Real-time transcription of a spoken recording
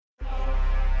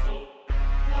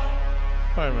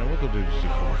Alright, man, we'll go do this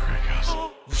Chicago Crack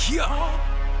House.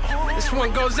 Yeah. This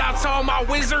one goes out to all my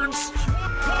wizards.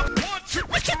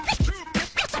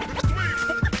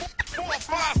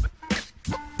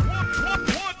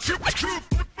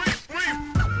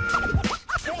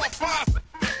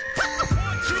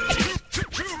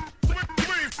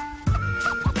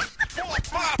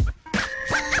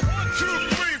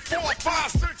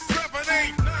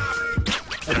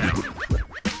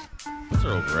 That's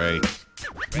Earl Grey.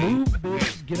 Move,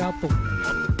 bitch, get out the way.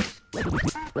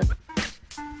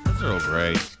 That's Earl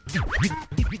Grey.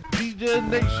 DJ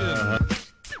Nation.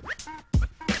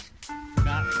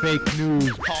 Not fake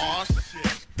news. Oh,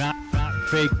 shit. Not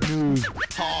fake news.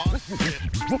 Oh, shit.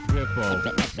 Riffo.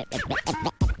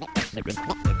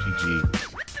 MTG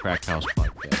Crack House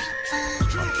Podcast.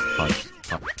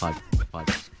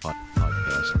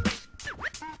 Podcast.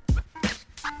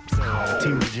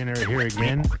 Team Degenerate here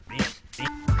again.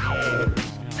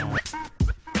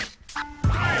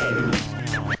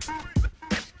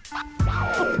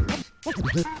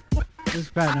 This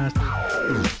fat nasty.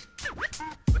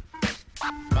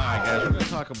 Alright, guys, we're going to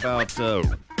talk about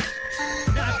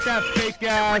Not that fake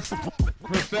ass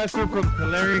professor from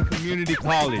Calarian Community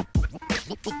College.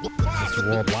 It's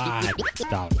worldwide.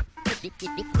 Stop.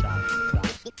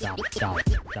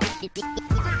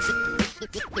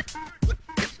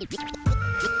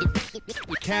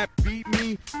 You can't beat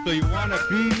me, so you wanna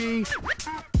be me. This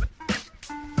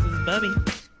is Bubby.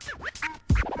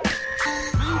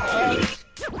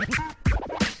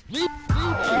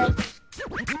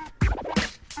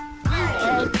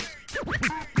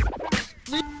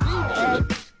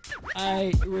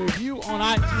 A review on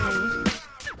iTunes.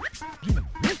 You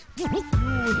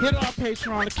hit our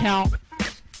Patreon account,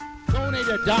 donate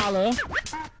 $1.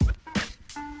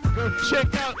 Go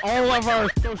check out all of our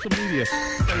social media.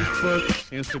 Facebook,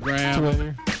 Instagram,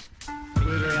 Twitter.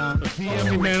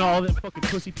 DM me, man, all them fucking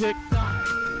pussy pics.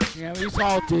 Yeah, it's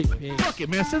all dick pics. Fuck it,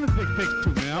 man. Send the dick pics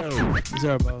too, man.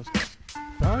 Zerbos.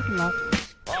 Parking lot.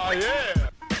 Oh, yeah.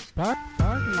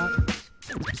 Parking lot.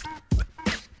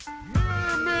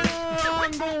 Mirror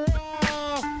on the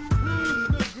wall. Who's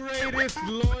the greatest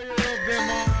lawyer of them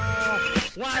all?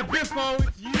 Why, Biffo,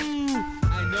 it's you.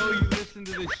 I know you listen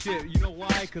to this shit. You know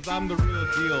why? Because I'm the real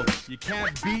deal. You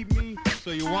can't beat me,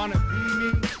 so you want to be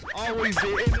me. Always the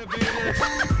innovator.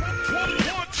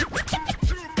 1, 2, 3,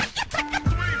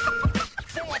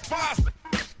 4, 5.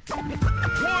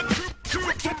 1, 2,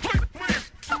 3, 4,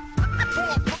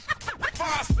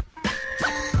 5.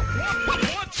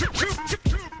 1, 2, 3,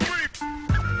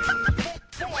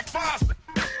 4, 5. 1,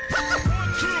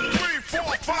 2, 3,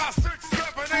 4, 5, 6,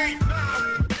 7, 8, 9.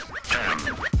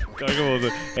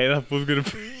 Hey, that fool's gonna.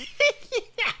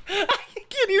 I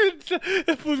can't even.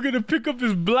 That fool's gonna pick up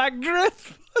his black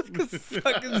dress. Let's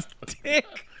suck his dick.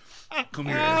 Come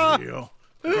here, Israel.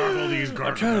 Gargle these gargoyles.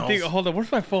 I'm trying to think. Hold on,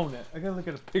 where's my phone at? I gotta look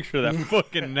at a picture of that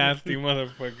fucking nasty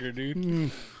motherfucker,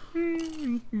 dude.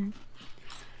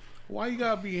 Why you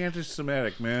gotta be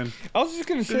anti-Semitic, man? I was just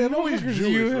gonna say, know he's motherfucker's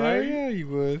Jewish, you, right? Yeah, he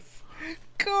was.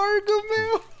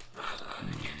 Gargamel.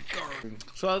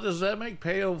 So does that make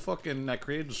Peo fucking that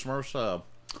created the Smurfs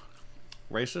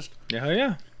racist?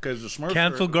 Yeah. Because the Smurfs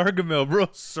Cancel Gargamel, bro.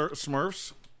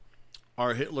 Smurfs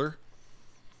are Hitler.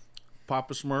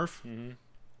 Papa Smurf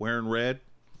wearing red.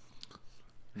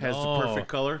 Has the perfect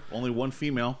color. Only one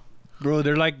female. Bro,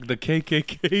 they're like the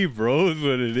KKK, bro. Is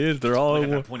what it is. They're all Look at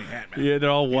that pointy hat, man. yeah, they're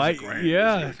all He's a white. grand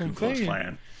Yeah, wizard, that's what I'm Ku Klux saying.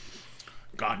 Klan.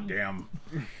 Goddamn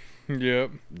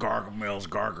Yep. Gargamel's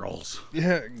gargles.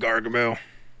 Yeah, Gargamel.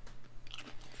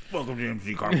 Welcome to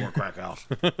MC Cardboard Crack House.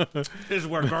 This is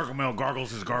where Gargamel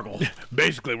gargles his gargle.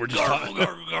 Basically, we're just talking.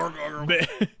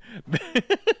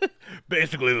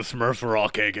 Basically, the Smurfs were all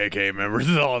KKK members.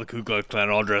 All the Ku Klux Klan,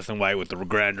 all dressed in white with the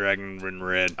Grand Dragon in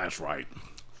red. That's right.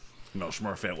 No,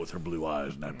 Smurfette with her blue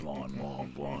eyes and that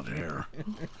long blonde hair.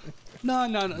 No.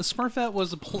 Smurfette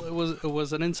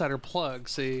was an insider plug.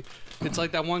 See, it's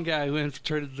like that one guy who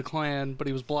infiltrated the Klan, but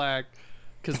he was black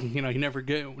because he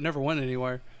never went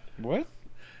anywhere. What?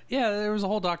 Yeah, there was a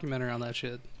whole documentary on that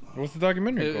shit. What's the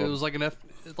documentary It called? was like was a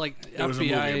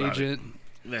movie FBI about agent.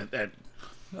 That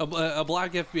A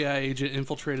black FBI agent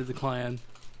infiltrated the Klan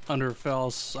under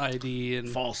false ID and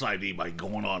false ID by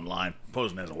going online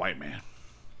posing as a white man.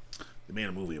 They made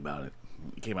a movie about it.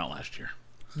 It came out last year.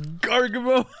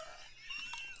 Gargamel.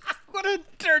 What a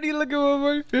dirty looking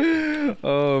motherfucker.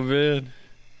 Oh, man.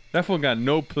 That one got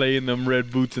no play in them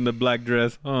red boots and the black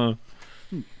dress, huh?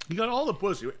 You got all the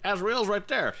pussy. Azrael's right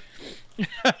there.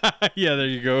 Yeah, there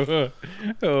you go.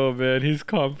 Oh, man. His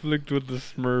conflict with the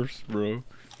Smurfs, bro.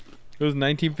 It was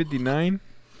 1959?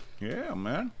 Yeah,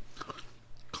 man.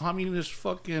 communist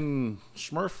fucking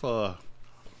Smurf.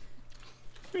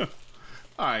 Yeah.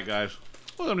 All right, guys.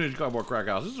 Welcome to the Cardboard Crack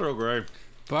House. This is Earl Grey.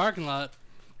 Parking lot.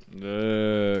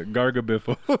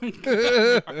 Gargabiffle.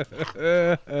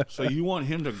 So you want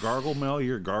him to gargle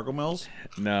your Gargamels?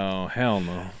 No, hell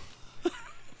no.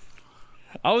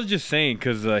 I was just saying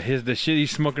because the shit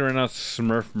he's smoking right now is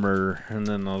Smurf murder, and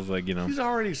then I was like, you know, He's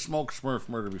already smoked Smurf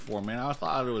murder before, man. I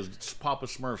thought it was Papa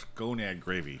Smurf's gonad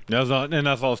gravy. that's all, and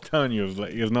that's all I was telling you.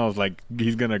 I was like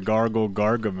he's gonna gargle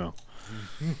Gargamel.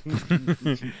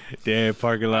 Damn,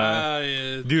 parking lot.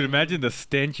 Yeah. Dude, imagine the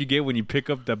stench you get when you pick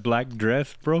up the black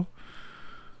dress, bro.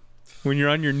 When you're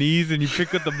on your knees and you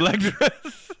pick up the black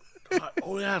dress.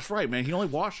 Oh, yeah, that's right, man. He only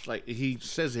washed, he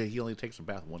says that he only takes a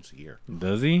bath once a year.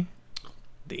 Does he?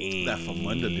 Damn. That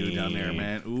Famunda dude down there,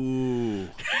 man. Ooh.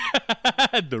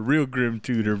 The real Grim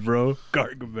Tutor, bro.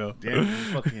 Gargamel. Damn,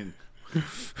 fucking.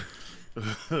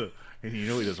 And you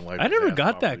know he doesn't like I never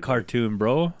got that cartoon,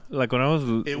 bro. Like when I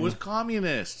was. It was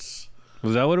communists.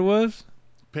 Was that what it was?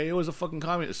 Peyo was a fucking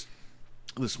communist.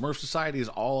 The Smurf Society is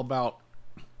all about,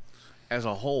 as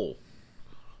a whole,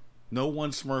 no one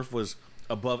Smurf was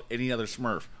above any other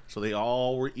Smurf. So they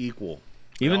all were equal.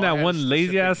 They Even all that had a one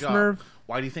lazy ass specific job. Smurf?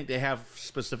 Why do you think they have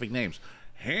specific names?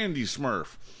 Handy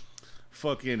Smurf.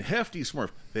 Fucking Hefty Smurf.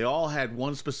 They all had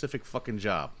one specific fucking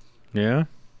job. Yeah?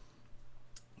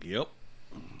 Yep.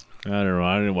 I don't know.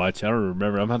 I didn't watch. I don't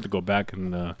remember. I'm gonna have to go back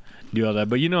and do all that.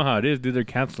 But you know how it is, dude. They're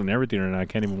canceling everything right now. I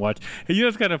can't even watch. Hey, you know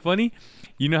what's kind of funny?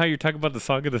 You know how you're talking about the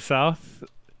Song of the South?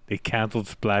 They canceled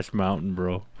Splash Mountain,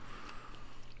 bro.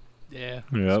 Yeah.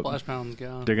 Yep. Splash Mountain's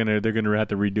gone. They're gonna have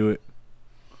to redo it.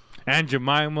 And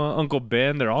Jemima, Uncle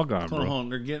Ben, they're all gone, Hold bro. on.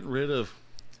 They're getting rid of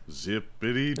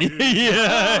Zippity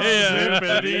yeah.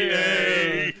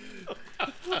 Zippity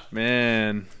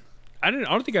Man, I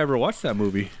don't think I ever watched that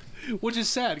movie. Which is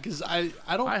sad because I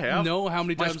don't I have. know how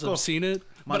many My times school- I've seen it,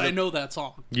 my- but I know that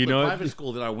song. You The know private it?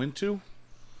 school that I went to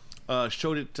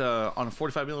showed it on a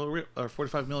 45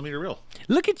 millimeter reel.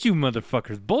 Look at you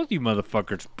motherfuckers. Both you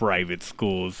motherfuckers, private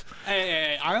schools.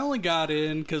 Hey, I only got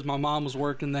in because my mom was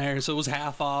working there, so it was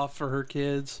half off for her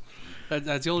kids.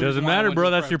 That's the only. Doesn't reason why I matter, went bro.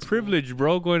 to a That's your private school. privilege,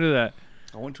 bro. Going to that.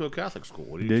 I went to a Catholic school.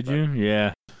 What do you Did you? expect?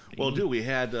 Yeah. Well, dude, we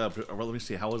had. Well, let me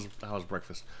see. How was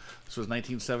breakfast? This was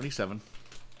 1977.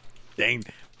 Dang.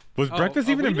 Was breakfast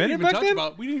even we didn't invented even back talk then?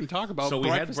 About, we didn't even talk about So we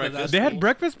had breakfast. at that breakfast. They had school.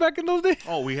 breakfast back in those days?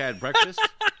 Oh, we had breakfast,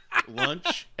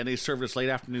 lunch, and they served us late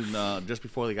afternoon just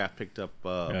before they got picked up.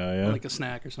 Yeah. like a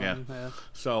snack or something. Yeah.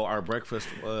 So our breakfast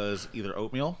was either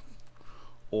oatmeal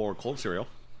or cold cereal,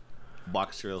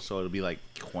 box cereal. So it'd be like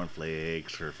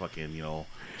cornflakes or fucking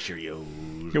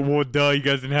Cheerios. Yeah, well, duh, you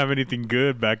guys didn't have anything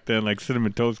good back then, like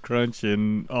Cinnamon Toast Crunch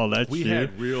and all that We shit.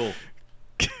 had real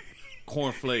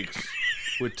cornflakes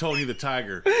with Tony the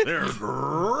Tiger. They're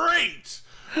great.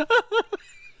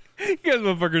 You guys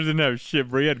motherfuckers didn't have shit,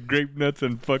 bro. You had grape nuts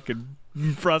and fucking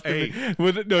frosting Hey,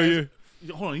 with it. No, you.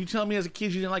 Hold on, you telling me as a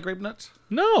kid you didn't like grape nuts?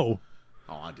 No.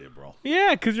 Oh, I did, bro.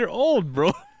 Yeah, because you're old,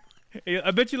 bro. Hey,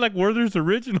 I bet you like Werther's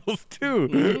Originals,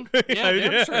 too. Yeah,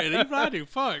 damn straight. Even I do.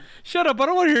 Fuck. Shut up. I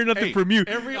don't want to hear nothing Hey, from you.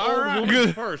 Every All old right.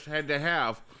 woman's purse had to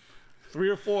have 3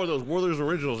 or 4 of those Werther's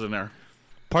Originals in there.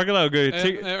 Parking lot, good.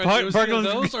 It was Parking either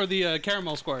lot, those or the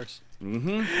caramel squares.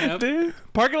 Mm-hmm. Yep.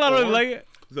 parking lot, Or- like.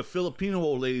 The Filipino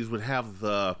old ladies would have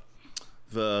the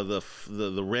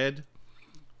red,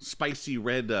 spicy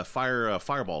red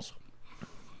fireballs,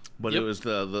 but Yep. it was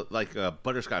the like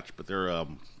butterscotch, but they're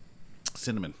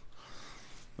cinnamon.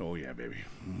 Oh yeah, baby.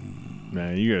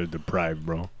 Man, you guys are deprived,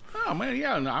 bro. Oh man,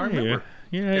 yeah. No, I remember.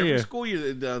 Yeah, Every yeah. school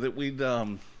year that we'd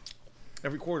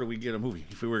every quarter we'd get a movie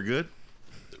if we were good.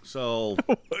 So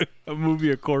A movie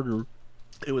a quarter.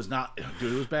 it was not,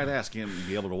 dude. It was badass getting to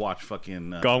be able to watch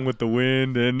fucking. Gone with the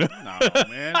Wind and Nah,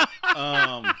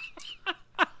 man.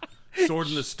 Sword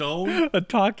in the Stone. a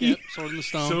talkie. Yep. Sword in the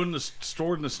Stone.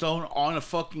 Sword in the Stone on a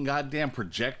fucking goddamn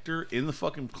projector in the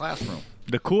fucking classroom.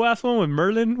 The cool ass one with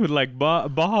Merlin, with like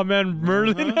Baha Man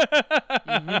Merlin.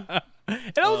 And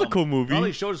that was a cool movie.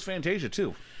 Probably showed us Fantasia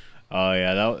too. Oh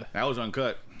yeah, That was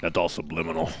uncut. that's all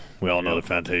subliminal. We all know that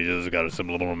Fantasia's got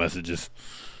subliminal messages.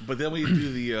 But then we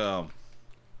do the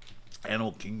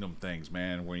Animal Kingdom things,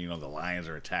 man, where the lions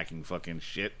are attacking fucking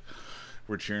shit.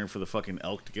 We're cheering for the fucking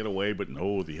elk to get away, but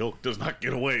no, the elk does not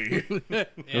get away.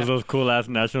 There's those cool ass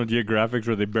National Geographics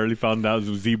where they barely found out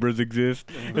zebras exist.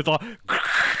 It's all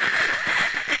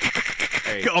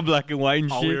Hey, all black and white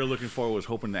and all we shit. were looking for was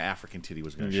hoping the African titty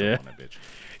was going to show Yeah. on that bitch.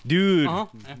 Dude, Uh-huh.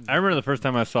 I remember the first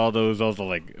time I saw those, I was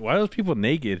like, why are those people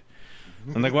naked?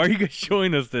 I'm like, why are you guys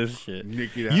showing us this shit?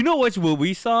 Naked You know what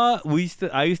we saw?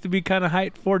 I used to be kind of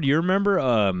hyped for. Do you remember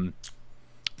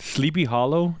Sleepy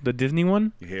Hollow, the Disney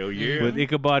one Hell yeah. with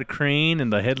Ichabod Crane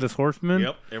and the Headless Horseman.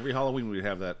 Yep. Every Halloween we'd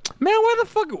have that. Man, where the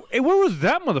fuck? Hey, where was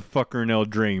that motherfucker in El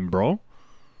Drain, bro?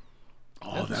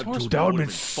 Oh, that Horseman. That would have been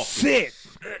sick.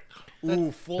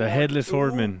 Ooh, full The art. Headless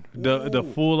Horseman, the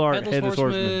full art Headless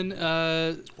Horseman. we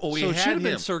so it should had have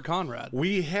been him. Sir Conrad.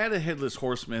 We had a Headless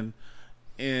Horseman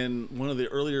in one of the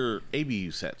earlier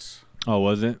ABU sets Oh,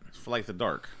 was it? for like the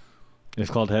dark. It's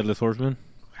called Headless Horseman.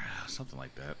 Something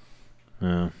like that.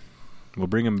 Yeah, we'll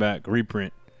bring him back.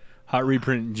 Reprint, hot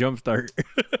reprint, jumpstart.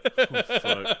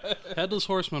 Fuck. Headless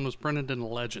Horseman was printed in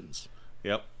Legends.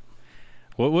 Yep.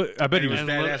 What? I bet he was. And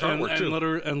badass artwork, too.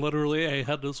 Literally a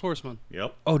Headless Horseman.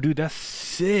 Yep. Oh, dude, that's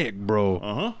sick, bro.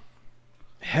 Uh-huh.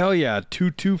 Hell yeah,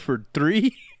 2 for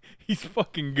 3. He's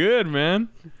fucking good, man.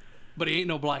 But he ain't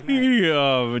no Black Knight.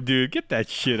 Yeah, dude, get that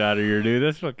shit out of here, dude.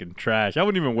 That's fucking trash. I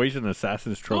wouldn't even waste an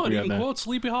Assassin's Oh, trophy and on even that. quote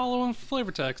Sleepy Hollow and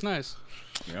flavor text. Nice.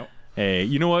 Yep. Hey,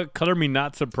 you know what? Color me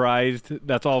not surprised.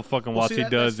 That's all fucking Well, Watsy see,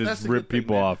 does that's is the rip good thing,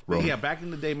 people man. off, bro. Yeah, back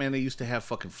in the day, man, they used to have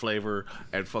fucking flavor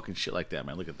and fucking shit like that,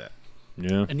 man. Look at that.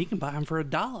 Yeah. And you can buy them for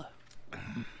 $1.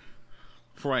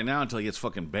 For right now, until he gets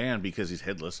fucking banned because he's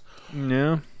headless.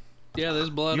 Yeah. Yeah, there's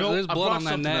blood. You know, there's I blood brought on that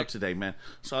something up neck. today, man.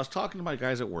 So I was talking to my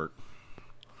guys at work.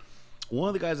 One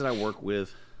of the guys that I work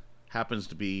with happens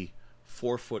to be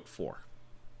 4'4".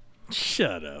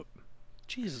 Shut up.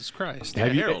 Jesus Christ. Yeah,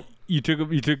 Have Harold. you took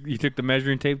the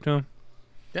measuring tape to him?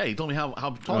 Yeah, he told me how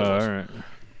tall Oh, he was. all right.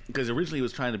 Because originally he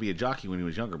was trying to be a jockey when he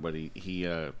was younger, but he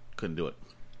couldn't do it.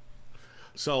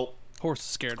 So Horse is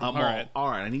scared. I'm All right. all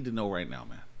right. I need to know right now,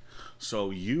 man. So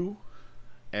you,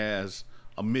 as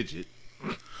a midget,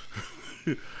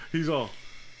 he's all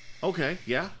okay.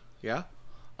 Yeah.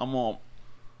 I'm all.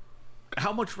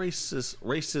 How much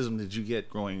racism did you get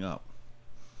growing up?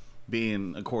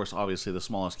 Being, of course, obviously the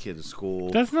smallest kid in school.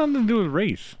 That's nothing to do with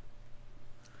race.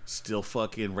 Still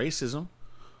fucking racism.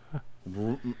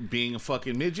 Being a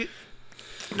fucking midget.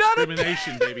 Not a-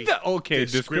 Discrimination, baby. Okay,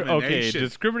 Discrimination.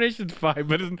 discrimination's fine,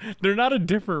 but they're not a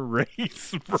different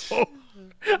race, bro.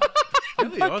 Yeah,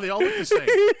 they are. They all look the same.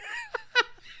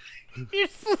 You're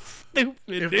so stupid.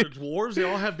 If dude. they're dwarves, they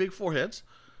all have big foreheads.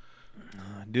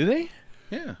 Do they?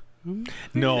 Yeah. They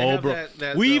No, have bro.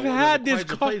 that, We've what is had it, this.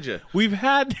 quadriplegia. We've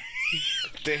had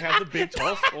They have the big,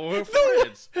 tall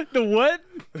foreheads. the what?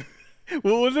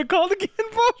 What was it called again,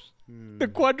 bro? The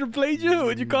quadriplegia?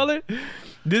 What'd you call it?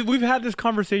 We've had this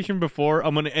conversation before.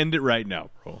 I'm gonna end it right now,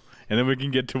 bro. And then we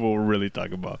can get to what we're really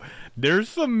talking about. There's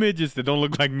some midgets that don't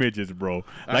look like midgets, bro.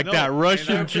 Like know. that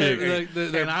Russian And chick.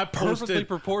 They're And I perfectly posted-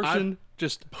 proportioned.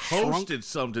 Just shrunk Posted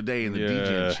some today in the Yeah.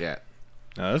 DJ chat.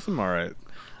 No, that's all right.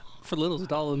 for little as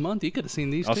 $1 a month. You could have seen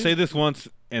these. I'll too. say this once,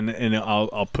 and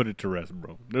I'll put it to rest,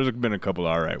 bro. There's been a couple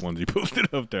of all right ones he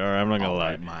posted up there. All right, I'm not gonna All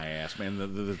lie. right, my ass, man.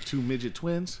 The two midget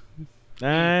twins.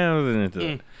 I wasn't into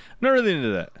that. Not really into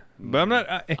that. But I'm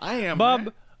not. I am, Bob.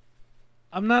 man.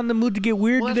 I'm not in the mood to get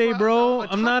weird Well, that's today, why bro. I I'm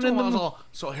talked not to in him, the I was mood. all,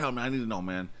 so, hell, man, I need to know,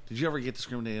 man. Did you ever get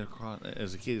discriminated across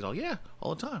as a kid? He's all, yeah,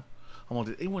 all the time. I'm all,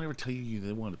 did anyone ever tell you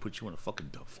they wanted to put you in a fucking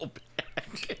duffel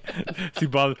bag? See,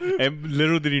 Bob, and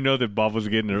little did he know that Bob was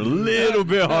getting a little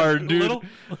bit hard, dude. Little?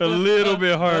 A little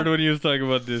bit hard when he was talking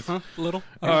about this. Huh? Little.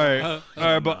 All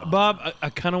right, but Bob, I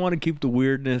kind of want to keep the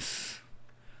weirdness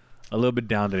a little bit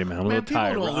down today, man. I'm a Man, little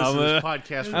tired. people bro. don't listen to this I'm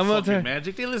podcast for I'm gonna fucking tell-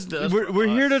 magic. They listen to us. we're for we're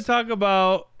here to us. talk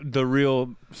about the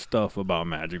real stuff about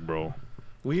magic, bro.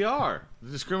 We are.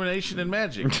 Discrimination in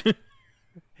magic.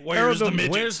 Where's the midgets?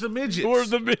 Where's the midgets? Where's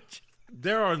the bitch?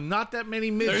 There are not that many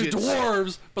There's midgets.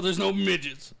 dwarves, but there's no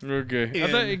midgets. Okay, I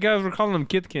In- thought you guys were calling them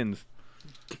Kitkins.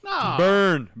 Nah.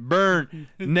 Burn.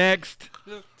 Next.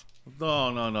 No.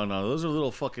 Those are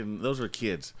little fucking. Those are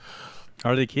kids.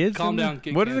 Are they kids? Calm down,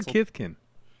 get What is a canceled. Kitkin?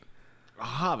 A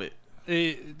hobbit.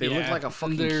 They They look like a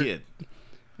fucking kid.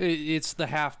 It's the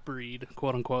half breed,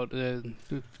 quote unquote,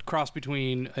 cross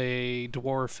between a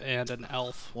dwarf and an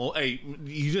elf. Well, hey,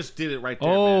 you just did it right there.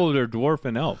 Oh, man. they're dwarf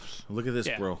and elves. Look at this,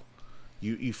 Yeah. bro.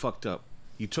 You fucked up.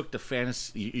 You took the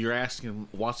fantasy. You're asking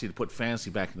Watsy to put fantasy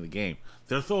back into the game.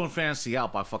 They're throwing fantasy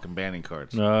out by fucking banning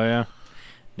cards. Oh yeah.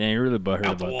 Dang, you're really butthurt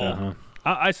Out the about wall. that,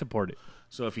 huh? I support it.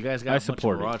 So if you guys I got a bunch of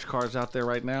support it. garage cards out there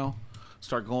right now,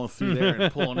 start going through there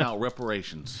and pulling out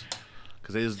reparations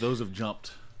because those have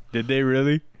jumped. Did they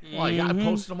really? Well, yeah, I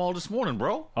posted them all this morning,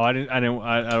 bro. Oh,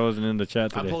 I wasn't in the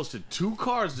chat I today. posted 2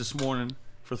 cards this morning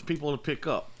for the people to pick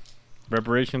up.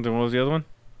 Reparations, and what was the other one?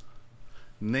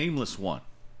 Nameless one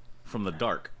from the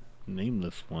dark.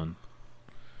 Nameless one.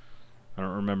 I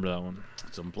don't remember that one.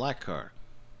 It's a black card.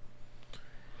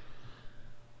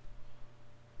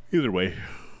 Either way.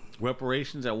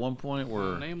 Reparations at one point The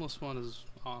were nameless one is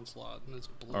onslaught, and it's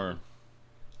blue. are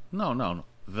No.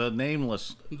 The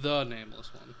nameless. The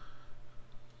nameless one.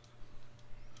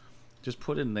 Just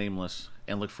put in nameless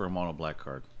and look for a mono black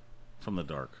card from the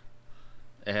dark.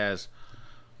 It has.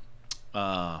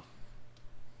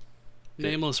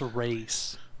 Nameless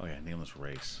race. Oh yeah, nameless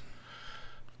race.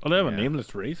 Oh, they have a Yeah.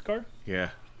 nameless race card? Yeah.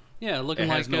 Yeah, looking It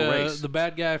has like no race. the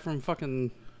bad guy from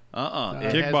fucking.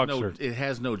 Kickboxer. It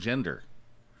has no gender.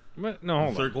 What? No,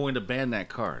 hold They're on. going to ban that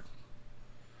card.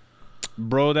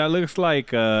 Bro, that looks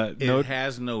like It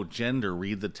has no gender.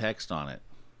 Read the text on it.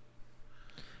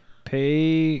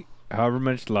 pay however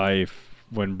much life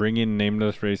when bringing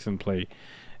nameless race in play.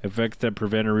 Effects that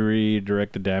prevent or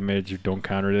redirect the damage don't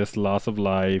counter this loss of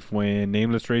life. When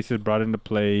nameless race is brought into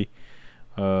play,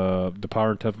 the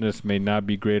power and toughness may not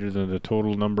be greater than the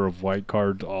total number of white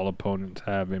cards all opponents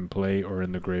have in play or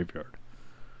in the graveyard.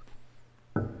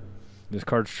 This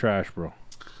card's trash, bro.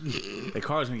 That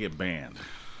card's gonna get banned.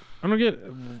 I don't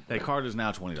get. That card is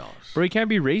now $20. Bro, you can't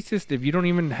be racist if you don't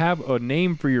even have a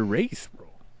name for your race, bro.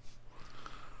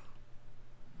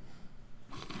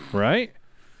 Right?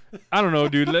 I don't know,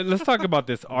 dude. Let's talk about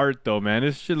this art, though, man.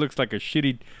 This shit looks like a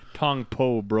shitty Tong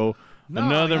Po, bro.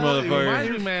 Another It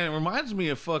motherfucker. reminds me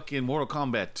of fucking Mortal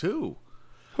Kombat 2.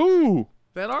 Who?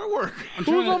 That artwork. I'm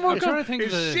trying to think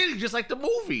of It's the. shitty, just like the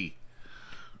movie.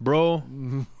 Bro,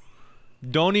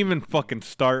 don't even fucking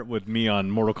start with me on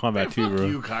Mortal Kombat 2, Fuck bro.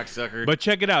 you, cocksucker. But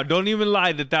check it out. Don't even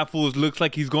lie that fool looks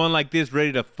like he's going like this,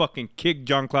 ready to fucking kick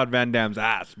Jean-Claude Van Damme's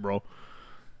ass, bro.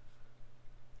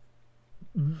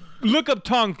 Look up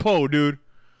Tong Po, dude.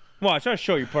 Watch, I'll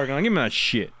show you, parking lot. Give me that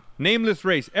shit. Nameless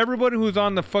race. Everybody who's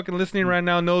on the fucking listening right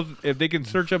now knows if they can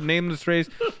search up nameless race.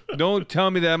 Don't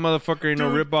tell me that motherfucker ain't no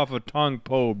Dude. rip off of Tong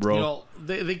Po, bro. You know,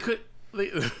 they could.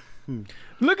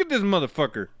 Look at this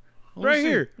motherfucker. Right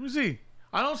here. Let me see.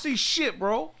 I don't see shit,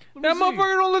 bro. Let me That see.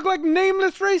 motherfucker don't look like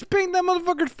nameless race. Paint that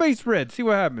motherfucker's face red. See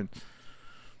what happens.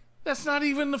 That's not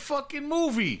even the fucking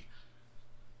movie.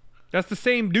 That's the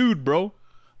same dude, bro.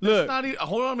 Look. It's not even.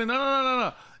 Hold on a minute.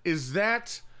 No. Is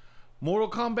that Mortal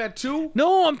Kombat 2?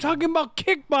 No, I'm talking about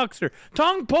Kickboxer.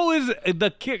 Tong Po is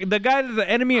the guy that's the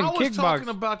enemy in I was talking Kickboxer.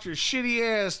 about your shitty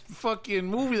ass fucking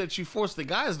movie that you forced the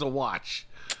guys to watch.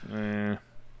 I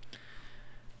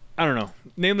don't know.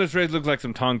 Nameless Race looks like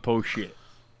some Tong Po shit.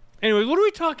 Anyways, what are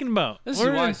we talking about? This is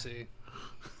What who are I you- see.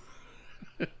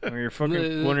 Are you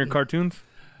fucking one of your cartoons?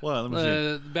 Well, let me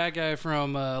The bad guy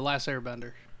from Last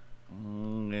Airbender.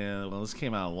 Yeah, well, this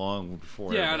came out long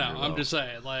before. Yeah, I Airbender, know. I'm though. just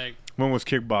saying, like, When was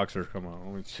Kickboxer? Come on,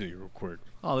 let me see real quick.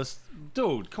 Oh, this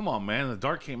dude, come on, man. The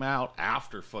Dark came out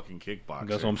after fucking Kickboxer.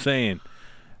 That's what I'm saying.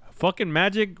 Fucking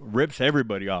Magic rips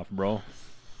everybody off, bro.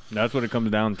 That's what it comes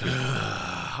down to. All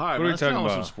right, What are man, we let's get talking on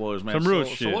with some about? spoilers, man. Some real so,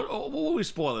 shit. So what are we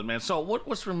spoiling, man? So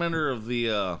what's the remainder of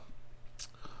the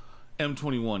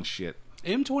M21 shit?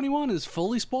 M21 is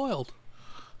fully spoiled.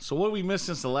 So what did we miss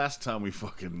since the last time we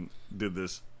fucking did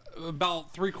this?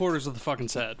 About 3/4 of the fucking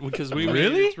set because we made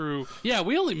Really? it through. Yeah,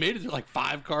 we only made it through like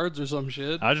 5 cards or some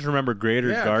shit. I just remember Greater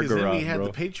Yeah, because then we Gargaroth, had bro.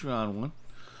 the Patreon one,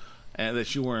 and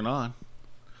that you weren't on.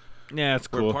 Yeah,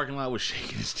 it's Where cool. parking lot was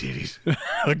shaking his titties.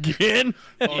 Again?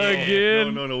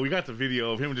 Again? No. We got the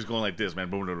video of him just going like this, man.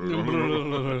 Boom, boom, boom,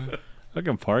 boom, boom.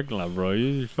 Fucking parking lot, bro.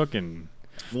 You fucking...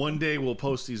 One day we'll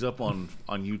post these up on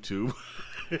YouTube.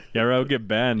 Yeah, right, we'll get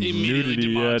banned. Immediately Nudity,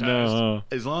 yeah, no.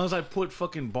 As long as I put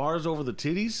fucking bars over the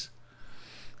titties,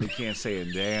 they can't say a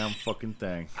damn fucking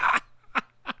thing.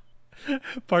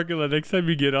 Parking lot, next time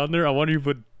you get on there, I want you to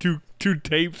put two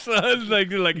tapes on, like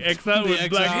X out with X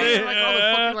black. out. Yeah, like all the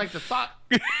fucking like the thought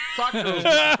girls. fucking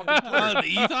Twitter. The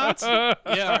e-thoughts? Yeah,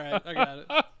 all right. I got it.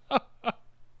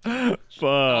 Fuck,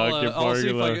 I'll see parking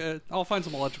if I lot. can, I'll find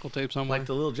some electrical tape somewhere. Like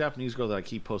the little Japanese girl that I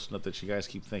keep posting up that you guys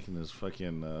keep thinking is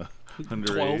fucking 12.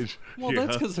 underage. Well, Yeah.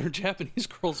 that's because they're Japanese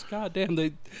girls. God damn,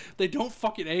 they don't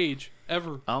fucking age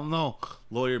ever. I don't know.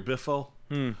 Lawyer Biffo,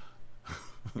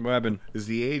 What happened? is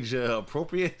the age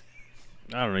appropriate?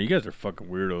 I don't know. You guys are fucking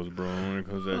weirdos, bro, when it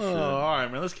comes to that Oh, shit. all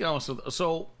right, man. Let's get on.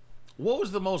 So, what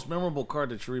was the most memorable card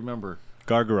that you remember?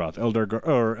 Gargaroth. Elder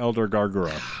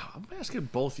Gargaroth. I'm asking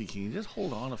both of you. Can you just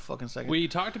hold on a fucking second? We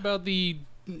talked about the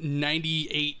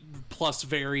 98 plus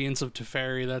variants of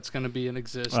Teferi that's going to be in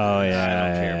existence. Oh, yeah. I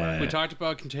don't care yeah, about yeah. We talked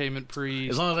about Containment As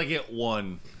Priest. long as I get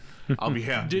one, I'll be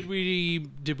happy. Did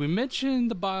we mention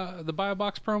the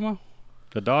BioBox promo?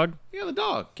 The dog? Yeah, the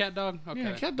dog. Cat Dog? Okay.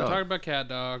 Yeah, Cat We Dog. talked about Cat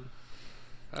Dog.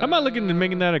 I'm not looking at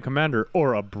making that a commander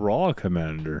or a brawl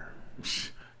commander.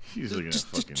 He's looking at Just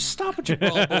fucking. stop with your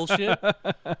brawl bullshit.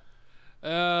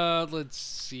 Let's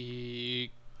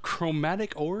see.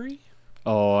 Chromatic Ori?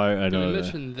 Oh, I know. we that.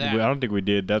 mention that? I don't think we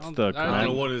did. That's I don't- the I don't I don't know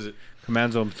command, what is it.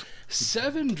 command zone.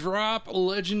 7-drop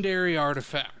legendary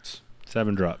artifact.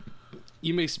 7-drop.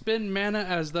 You may spend mana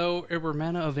as though it were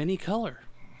mana of any color.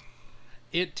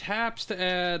 It taps to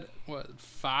add,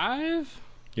 5?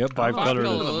 Yep, 5 Five colors.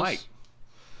 colors. Mike.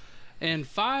 And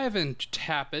 5 and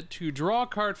tap it to draw a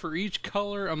card for each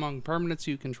color among permanents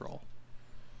you control.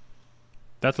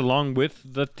 That's along with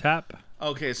the tap.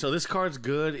 Okay, so this card's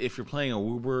good if you're playing a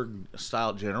Wooburg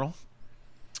style general.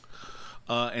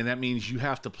 And that means you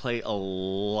have to play a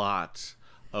lot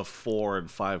of 4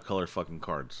 and 5 color fucking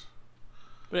cards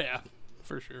Yeah,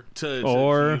 for sure. to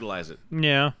utilize it.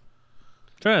 Yeah.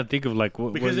 Trying to think of like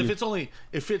what. Because what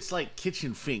if it's like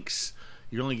Kitchen Finks,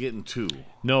 you're only getting 2.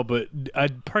 no, but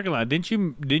parking lot. Didn't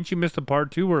you miss the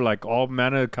part too where like all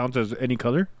mana counts as any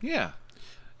color? Yeah.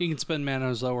 You can spend mana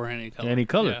as though were any color. Any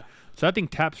color. Yeah, So I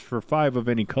think taps for 5 of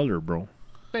any color, bro.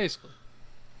 basically.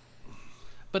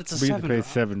 But it's a We have to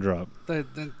 7 pay drop.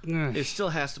 7-drop. It still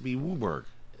has to be Wooburg.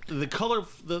 The color,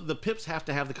 the pips have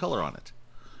to have the color on it.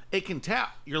 It can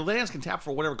tap. Your lands can tap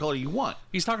for whatever color you want.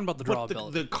 He's talking about the draw But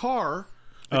ability. the card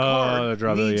the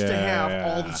draw needs ability, to have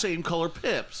yeah. all the same color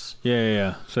pips.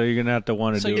 Yeah. So you're gonna have to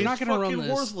want to So do you're it. not gonna run fucking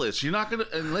this. worthless. You're not gonna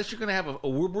unless you're gonna have a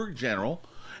Wooburg general,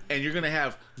 and you're gonna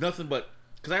have nothing but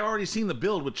because I already seen the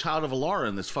build with Child of Alara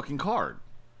in this fucking card.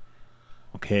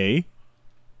 Okay.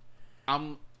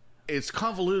 It's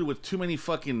convoluted with too many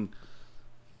fucking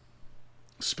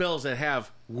spells that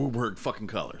have Wooburg fucking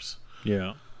colors.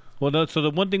 Yeah. Well, so the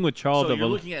one thing with Child So of you're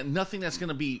looking at nothing that's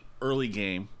gonna be early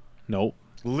game. nope.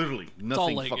 Literally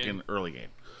nothing late fucking game. early game.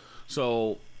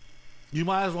 So you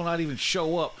might as well not even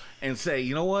show up and say,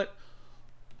 you know what?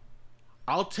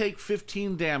 I'll take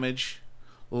 15 damage.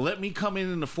 Let me come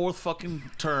in the 4th fucking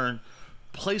turn,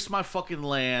 place my fucking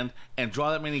land, and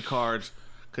draw that many cards,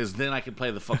 because then I can play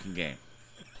the fucking game.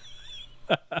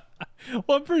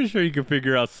 Well, I'm pretty sure you can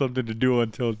figure out something to do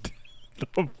until the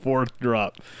 4th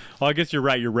drop. Well, I guess you're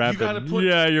right. You're rapping.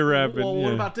 You're rapping. Well, yeah.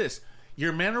 what about this?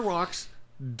 Your mana rocks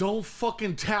don't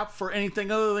fucking tap for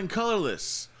anything other than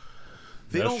colorless.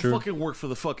 They That's don't true. fucking work for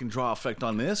the fucking draw effect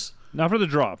on this. Not for the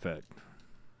draw effect.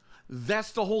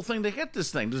 That's the whole thing to get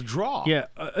this thing, to draw. Yeah,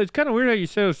 it's kind of weird how you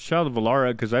said it was Child of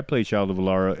Alara because I play Child of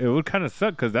Alara. It would kind of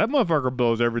suck because that motherfucker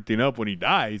blows everything up when he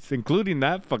dies, including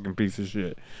that fucking piece of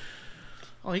shit.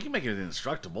 Oh, you can make it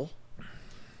indestructible.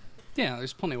 Yeah,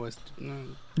 there's plenty of ways. You're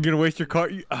gonna waste your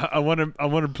card. I want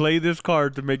to play this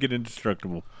card to make it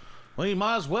indestructible. Well, you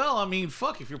might as well. I mean,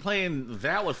 fuck, if you're playing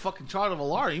that with fucking Child of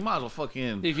Alara, you might as well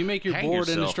fucking If you make your hang board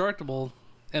yourself. indestructible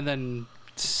and then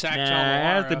sack Nah, Child of it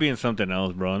has to Alara- be in something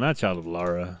else, bro. Not Child of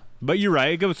Alara. But you're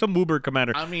right. It was some Wooburg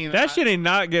commander. I mean, that shit ain't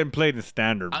not getting played in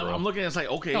standard, bro. I'm looking at it, it's like,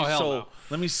 okay, Oh, hell so no.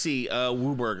 let me see.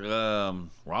 Wooburg,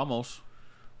 Ramos.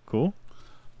 Cool.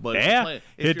 But if you're Yeah. playing-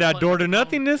 if Hit you're that door to playing-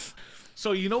 nothingness.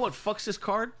 So you know what fucks this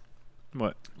card?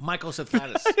 What? Michael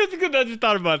Cephalus. It's good. I just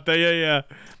thought about that. Yeah.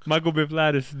 Michael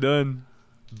Bifflatus done.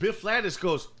 Biff Lattice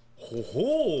goes, ho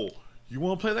ho, you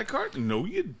want to play that card? No,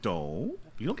 you don't.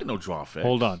 You don't get no draw effect.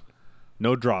 Hold on.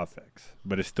 No draw effects,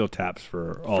 but it still taps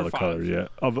for all For the 5. colors. Yeah,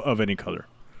 of any color.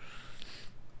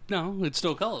 No, it's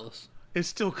still colorless. It's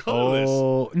still colorless.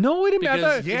 Oh no! Wait a minute. I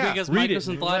Because, thought- yeah. because Read Micros it.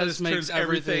 and Gladys makes turns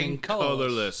everything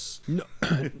colorless.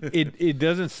 it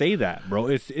doesn't say that, bro.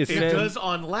 It It says does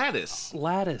on Lattice.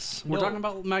 Lattice. We're No. talking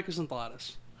about Micros and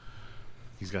Lattice.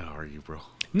 He's got to argue, bro.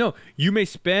 no. You may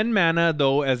spend mana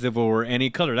though as if it were any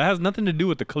color. That has nothing to do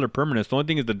with the color permanence. The only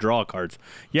thing is the draw cards.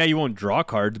 Yeah, you won't draw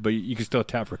cards, but you can still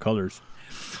tap for colors.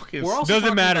 Fucking We're also Doesn't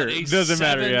talking matter. about a Doesn't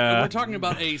matter, 7 yeah. We're talking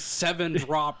about a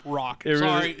 7-drop rock. It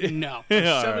Sorry, really- no.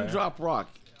 Yeah, 7-drop rock.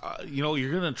 You know,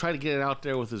 you're gonna try to get it out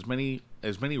there with as many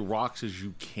rocks as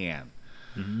you can.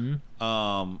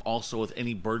 Mm-hmm. Also with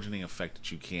any burgeoning effect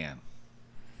that you can.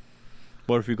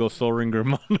 What if you go Soul Ring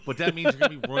Grimon? But that means you're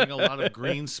gonna be running a lot of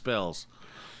green spells.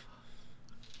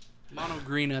 Mono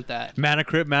green at that. Mana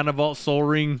Crypt, Mana Vault, Soul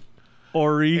Ring,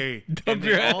 Ori. Hey, Dump and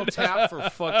your they head. all tap for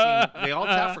fucking. They all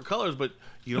tap for colors, but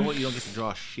you know what? You don't get to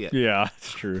draw shit. Yeah,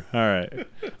 that's true. All right.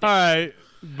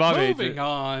 Bob hates Moving it.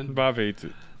 on. Bob hates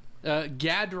it.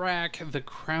 Gadrak the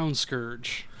Crown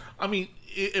Scourge. I mean,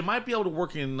 it might be able to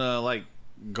work in like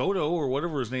Godo or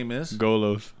whatever his name is.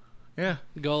 Golos. Yeah.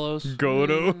 Golos.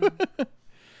 Godo.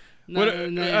 No, What,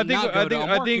 no, not Godo. I'm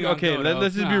I think. working on Okay, Godo.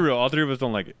 let's just be No. real. All three of us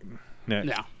don't like it. Next.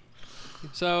 No.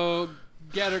 So,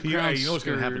 Gadrak Yeah, Crown you know what's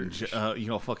gonna happen? Scourge. You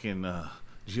know, fucking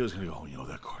Gio's gonna go. Oh, you know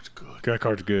that card's good. That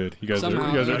card's good. You guys Somehow. are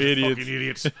You guys are idiots. fucking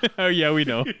idiots. Oh yeah, we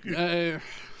know.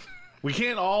 We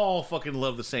can't all fucking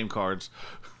love the same cards.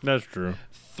 That's true.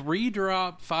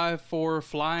 3-drop, 5/4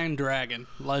 Flying Dragon.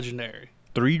 Legendary.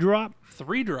 3-drop.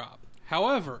 3-drop.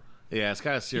 However, Yeah, it's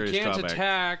got a you serious can't drawback.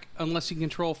 attack unless you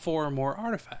control 4 or more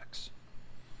artifacts.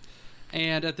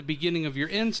 And at the beginning of your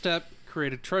end step,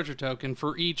 create a treasure token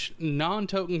for each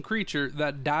non-token creature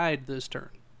that died this turn.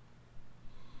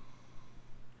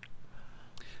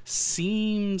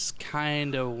 Seems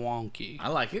kind of wonky. I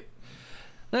like it.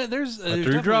 There's A there's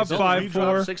 3-drop, definitely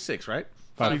 5/4. 6/6, right?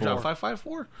 5/4. 3-drop,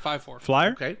 5/4. 5/4.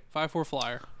 Flyer? Okay. 5/4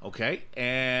 flyer. Okay.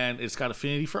 And it's got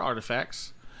affinity for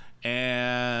artifacts.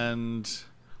 And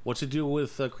what's it do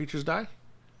with creatures die?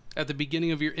 At the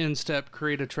beginning of your end step,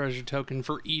 create a treasure token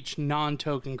for each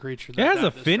non-token creature. That It has died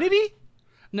this turn. affinity?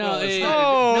 No, Well, it's it, not-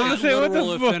 Oh, not let's say, what the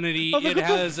literal fuck? affinity. I was like, It what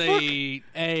the has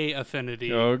a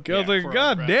affinity. Okay, I was Yeah, like, for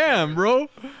God artifacts. damn, bro.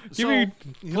 Give So, me.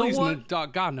 you know Please, no, what?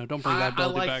 God, no! Don't bring I that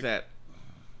ability like back. that.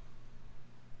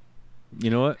 You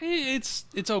know what? It's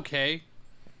okay.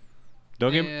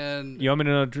 Don't give me. And You want me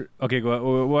to know? Okay, go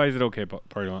ahead. Why is it okay,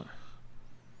 Party Line?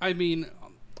 I mean,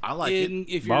 I like it.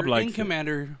 if Bob you're in likes it.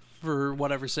 Commander for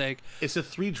whatever sake, It's a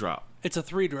 3-drop. it's a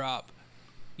 3-drop.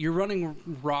 You're running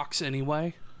rocks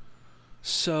anyway,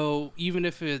 so even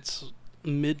if it's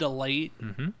mid to late,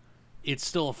 it's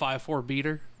still a 5/4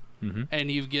 beater, and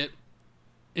you get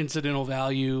incidental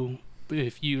value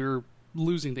if you're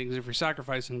losing things, if you're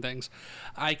sacrificing things.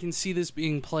 I can see this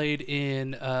being played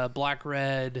in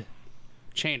black-red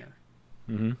Chainer,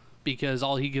 because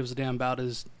all he gives a damn about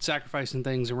is sacrificing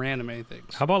things and reanimating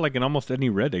things. How about like in almost any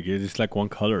red deck? It's just like one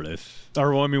colorless.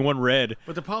 Or, well, I mean, one red.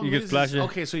 But the problem You can is, splash it.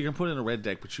 okay, so you're going to put it in a red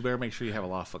deck, but you better make sure you have a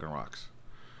lot of fucking rocks.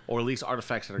 Or at least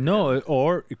artifacts that are No,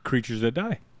 or creatures that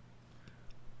die.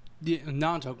 The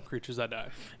non-token creatures that die,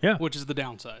 Yeah. which is the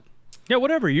downside. Yeah,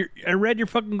 whatever. You're in red. You're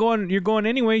fucking going. You're going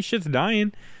anyway. Shit's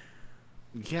dying.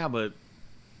 Yeah, but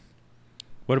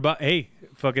What about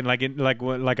fucking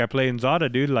like I play in Zada,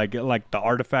 dude? Like the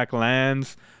artifact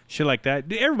lands, shit like that.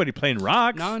 Dude, everybody playing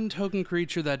rocks. Non-token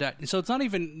creature that died. So it's not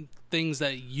even things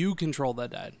that you control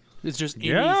that died. It's just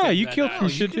Yeah, anything you that killed died. some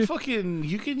you shit, can dude. fucking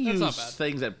you can That's not use bad.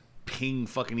 things that ping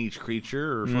fucking each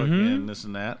creature or fucking this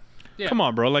and that. Yeah. Come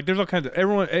on, bro. Like there's all kinds of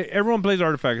everyone plays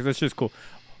artifacts. That's just cool.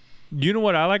 You know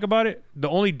what I like about it? The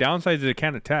only downside is it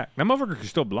can't attack. That motherfucker can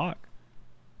still block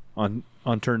on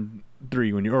turn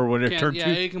 3 when turn 2. Yeah,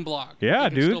 it can block. Yeah, it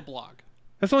can dude. Still block.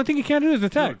 That's the only thing he can't do is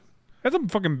attack. Dude. That's a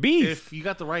fucking beast. If you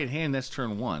got the right hand, that's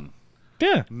turn 1.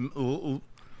 Yeah.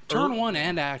 Turn 1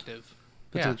 and active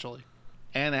Yeah. potentially.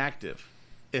 And active.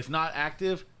 If not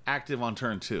active, active on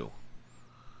turn 2.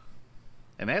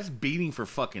 And that's beating for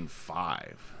fucking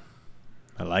 5.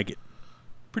 I like it.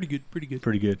 Pretty good. Pretty good.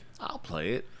 Pretty good. I'll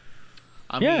play it.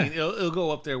 I Yeah. mean, it'll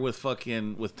go up there with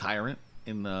Tyrant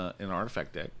in an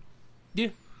artifact deck. Yeah.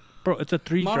 Bro, it's a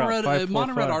 3-drop, Mono-red, 5/4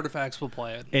 mono-red flyer. artifacts will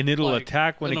play it. And it'll Like,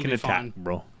 attack when it it'll can be attack, fine.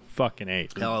 bro. Fucking A.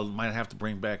 Hell, I might have to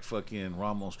bring back fucking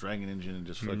Ramos Dragon Engine and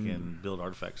just fucking build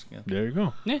artifacts again. There you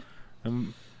go. Yeah.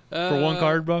 For one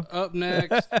card, Bob? Up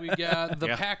next, we got the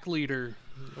Yeah. pack leader.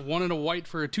 1 and a white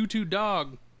for a 2/2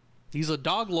 dog. He's a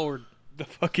dog lord. The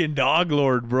fucking dog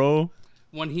lord, bro.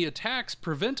 When he attacks,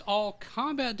 prevent all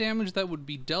combat damage that would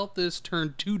be dealt this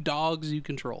turn to dogs you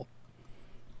control.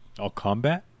 All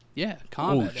combat? Yeah, Oh,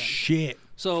 combat damage. shit.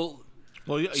 So,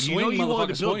 Well, you Swing, know you want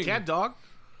motherfucker, to build swing. Cat Dog.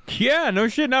 Yeah, no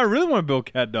shit. Now I really want to build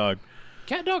cat dog.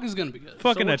 cat dog is going to be good.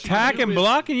 Fucking what you attack do and is-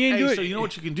 block and you ain't Hey, do it. so you know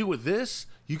what you can do with this?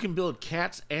 You can build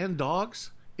cats and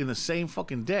dogs in the same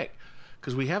fucking deck.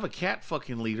 Because we have a cat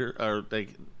fucking leader, or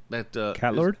that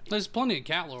Cat lord? There's plenty of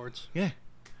cat lords. Yeah.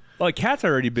 Well, cat's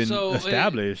already been So,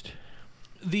 established.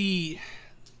 The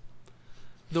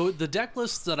deck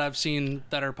lists that I've seen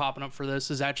that are popping up for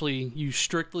this is actually you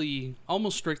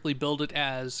almost strictly build it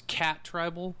as cat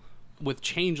tribal with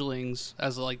changelings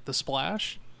as like the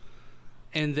splash,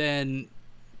 and then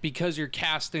because you're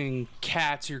casting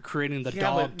cats, you're creating the Yeah,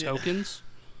 dog but- tokens.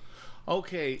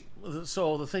 Okay,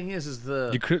 so the thing is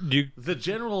You could, you, the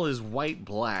general is white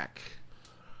black.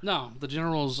 No, the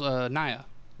general's Naya,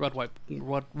 red white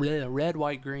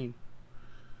green.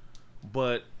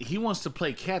 But he wants to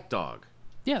play cat dog.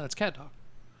 Yeah, that's cat dog.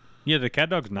 yeah, the cat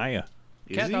dog's Naya.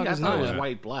 Is Cat he? dog I is thought it was Naya.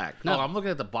 white black. No. Oh, I'm looking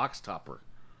at the box topper.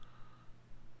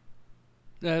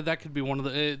 That could be one of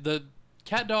the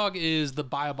cat dog is the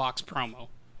buy a box promo.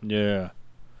 Yeah.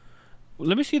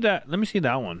 Let me see that. Let me see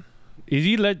that one. Is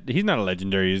he? He's not a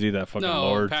legendary. Is he? That fucking No,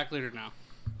 lord. pack leader now.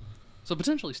 So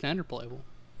potentially standard playable.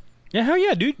 Yeah, hell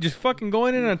yeah, dude. Just fucking go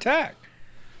in and attack.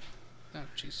 Oh,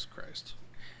 Jesus Christ.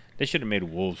 They should have made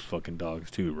wolves fucking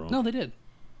dogs too, bro. No, they did.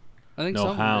 I think No,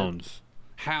 some of them did. hounds.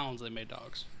 Hounds, they made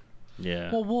dogs.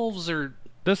 Yeah. Well, wolves are.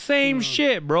 The same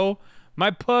shit, bro.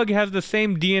 My pug has the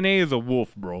same DNA as a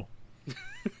wolf, bro.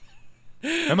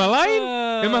 Am I lying?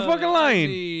 Am I fucking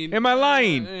lying? Am I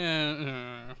lying?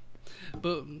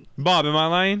 But Bob, am I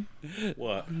lying?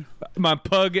 What? My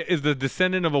pug is the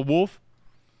descendant of a wolf?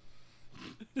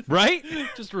 right?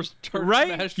 Just return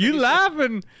Right? smash You faces.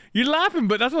 laughing,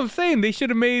 but that's what I'm saying. They should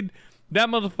have made that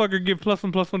motherfucker give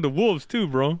 +1/+1 to wolves too,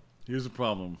 bro. Here's the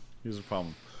problem.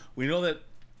 We know that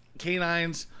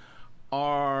canines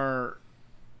are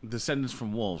descendants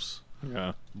from wolves,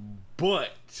 Yeah.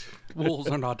 but Wolves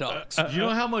are not dogs. you know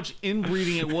how much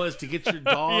inbreeding it was to get your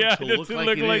dog Yeah, to just look to like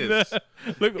look it like is. that.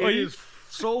 Look, It is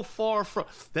so far from.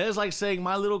 That is like saying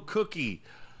my little cookie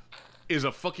is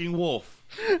a fucking wolf.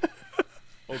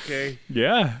 Okay,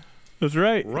 yeah, that's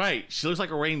right, right. She looks like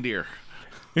a reindeer.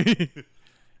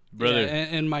 brother. Yeah,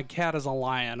 and my cat is a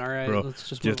lion. All right, Bro, let's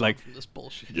just just move on like- from this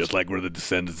bullshit. Just like we're the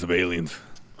descendants of aliens.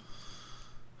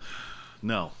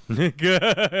 No,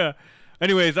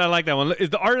 Anyways, I like that one.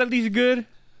 Is the art at least good?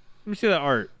 Let me see that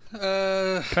art.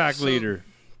 Pack so- leader.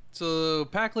 So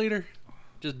pack leader,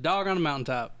 just dog on a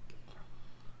mountaintop,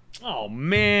 Oh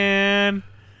man.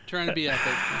 trying to be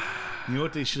epic. you know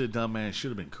what they should have done, man? It should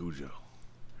have been Cujo.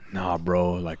 Nah,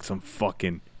 bro. Like some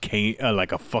fucking cane,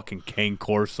 like a fucking cane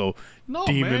Corso, No,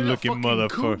 demon man, looking fucking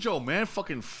motherfucker. Cujo, man,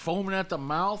 fucking foaming at the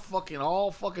mouth, fucking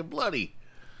all fucking bloody.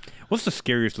 What's the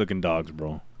scariest looking dogs,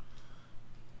 bro?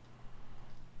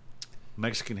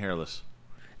 Mexican hairless.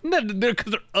 They're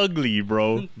because they're ugly,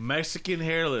 bro. Mexican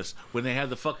hairless. When they have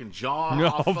the fucking jaw No,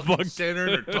 off fucking fuck. center,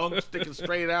 their tongue sticking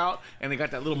straight out, and they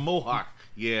got that little mohawk.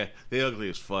 Yeah, they ugly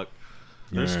as fuck.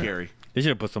 They're Yeah. scary. They should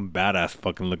have put some badass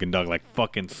fucking looking dog, like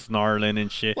fucking snarling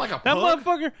and shit. Like a that pug?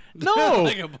 motherfucker. No,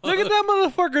 Like a look at that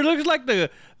motherfucker.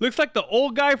 Looks like the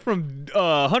old guy from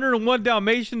 101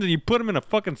 Dalmatians, and you put him in a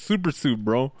fucking super suit,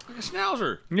 bro. Like a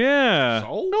schnauzer. Yeah.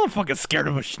 So? No one fucking scared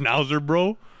of a schnauzer,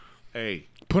 bro. Hey,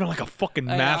 Put on like a fucking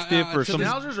Hey, mastiff or to something.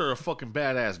 schnauzers are a fucking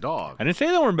badass dog. I didn't say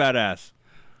they weren't badass.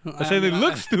 I say they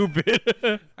look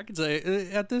stupid. I can say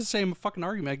at this same fucking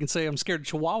argument, I can say I'm scared of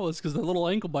Chihuahuas because they're little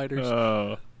ankle biters.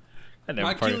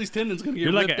 My Achilles tendon's gonna get.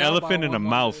 You're like ripped an out by elephant and a one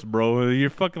mouse, bite. bro. You're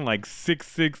fucking like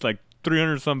 6'6", like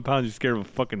 300 something pounds. You're scared of a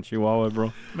fucking Chihuahua,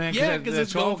 bro. Man, Yeah, that 'cause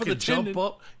it's dog going for the can jump tendon.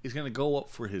 up. He's gonna go up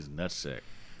for his nutsack.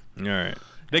 All right.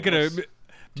 They could have.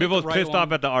 Bibbo's right pissed one.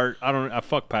 off at the art. I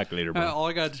fuck pack later, bro. All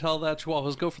I gotta tell that Chihuahua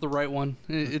is go for the right one.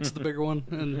 It's the bigger one,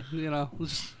 and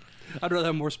I'd rather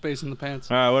have more space in the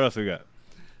pants. All right, what else we got?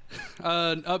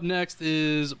 Up next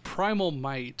is Primal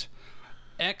Might.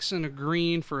 X and a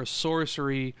green for a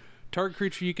sorcery. Target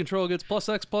creature you control gets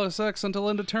 +X/+X until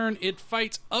end of turn. It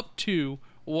fights up to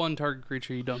one target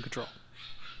creature you don't control.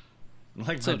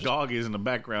 Like So the just- dog is in the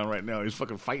background right now. He's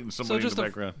fucking fighting somebody So just in the a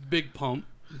background. big pump,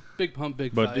 big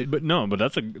fight. But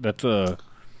that's a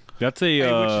Hey,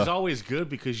 which is always good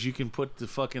because you can put the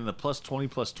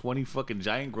 +20/+20 fucking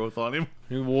giant growth on him.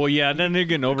 well, yeah. Then they're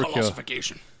getting overkill.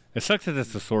 Colossification. It sucks that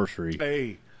it's a sorcery.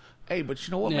 Hey, but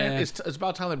you know what, man? Yeah. It's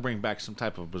about time they bring back some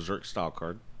type of berserk style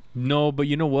card. No, but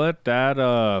you know what?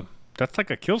 That's like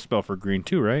a kill spell for green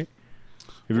too, right?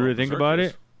 If you really think Berserk about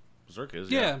is- it, Berserk is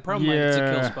Yeah, Primal Might is a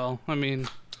kill Yeah. spell. I mean,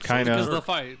 kind because of. the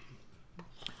fight.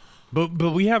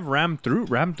 But we have ram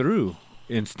through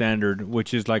in standard,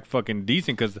 which is like fucking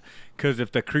decent because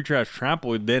if the creature has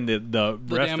trampled, then the The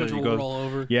rest damage of it will goes. roll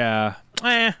over. Yeah,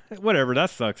 whatever. That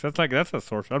sucks. That's a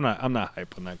source. I'm not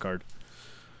hype on that card.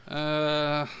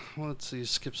 Let's see.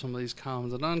 Skip some of these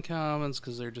commons and uncommons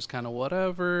because they're just kind of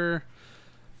whatever.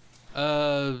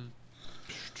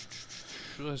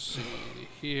 Let's see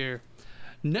here.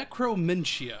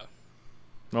 Necromentia.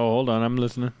 Oh, hold on, I'm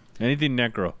listening. Anything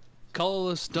necro.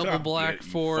 Colorless double God, black yeah,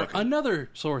 you for fucking- another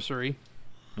sorcery.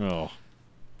 Oh,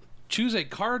 Choose a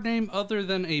card name other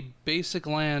than a basic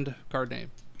land card name.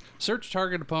 Search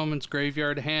target opponent's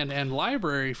graveyard, hand, and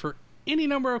library for any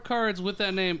number of cards with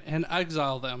that name and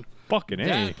exile them. fucking A.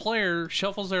 That player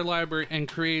shuffles their library and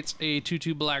creates a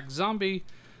 2/2 black zombie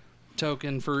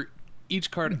token for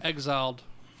each card exiled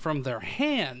from their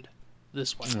hand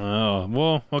this way. Oh,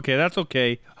 well, okay, that's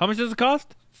okay. How much does it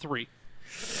cost? 3.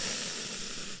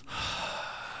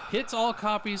 Hits all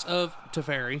copies of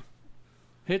Teferi.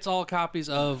 Hits all copies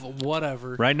of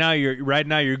whatever. Right now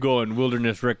you're going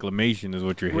wilderness reclamation is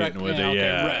what you're hitting with yeah, it. okay,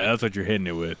 Yeah, rec. that's what you're hitting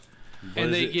it with. And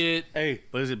is they it? get Hey,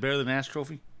 but is it better than Ash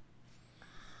Trophy?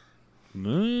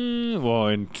 Well,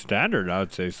 in standard, I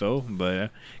would say so.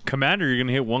 But commander, you're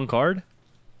gonna hit one card.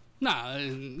 Nah,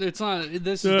 it's not.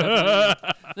 This is definitely,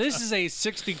 this is a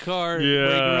 60 card. Yeah.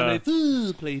 Where you can run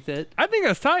a play set. I think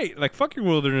that's tight. Like fuck your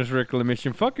wilderness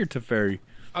reclamation. Fuck your Teferi.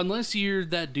 Unless you're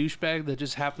that douchebag that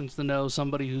just happens to know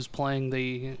somebody who's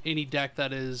playing any deck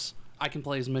that is, I can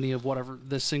play as many of whatever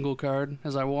this single card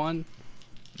as I want.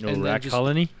 Oh, And then rat just-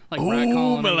 colony. Like Ooh, Rat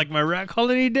Colony. like my rat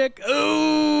colony deck.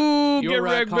 Ooh, Your get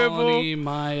Rat wrecked, Biffle. Colony,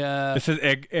 my It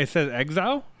says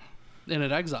exile. and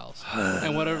it exiles,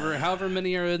 and however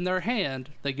many are in their hand,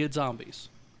 they get zombies.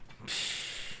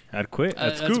 I'd quit.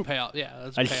 I'd That's a scoop. payout. Yeah,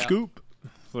 that's a I'd payout. scoop.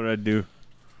 That's what I'd do.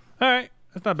 All right.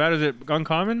 That's not bad. Is it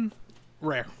uncommon?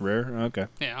 Rare. Rare? Okay.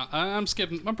 Yeah, I'm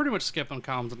skipping. I'm pretty much skipping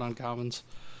commons and uncommons.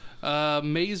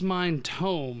 Maze Mine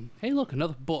Tome. Hey, look,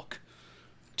 another book.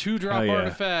 2-drop Hell yeah.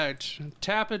 artifact.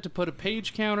 Tap it to put a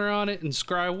page counter on it and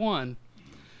scry 1.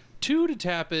 2 to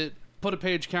tap it, put a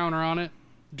page counter on it,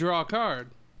 draw a card.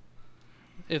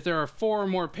 If there are 4 or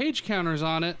more page counters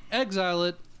on it, exile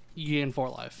it, you gain 4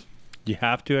 life. You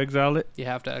have to exile it? You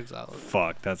have to exile it.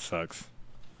 Fuck, that sucks.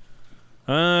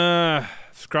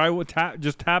 Scry tap.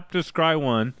 Just tap to scry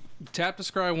 1. Tap to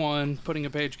scry 1, putting a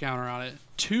page counter on it.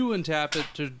 2 and tap it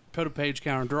to put a page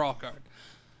counter and draw a card.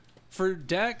 For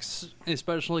decks,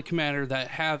 especially Commander, that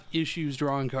have issues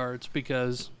drawing cards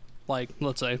because, like,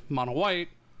 let's say, mono white,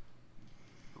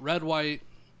 red white,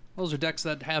 those are decks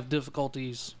that have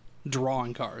difficulties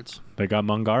drawing cards. They got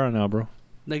Mangara now, bro.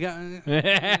 They got...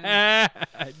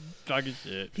 Talking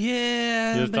shit.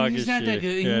 Yeah, Just but he's talking not that shit.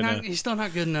 good. Yeah, no. He's still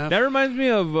not good enough. That reminds me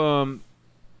of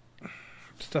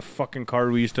just a fucking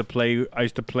card we used to play. I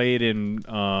used to play it in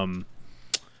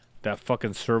that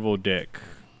fucking servo deck.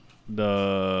 It's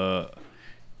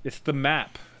the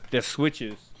map that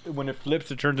switches. When it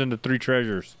flips, it turns into 3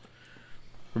 treasures.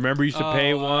 Remember, you used to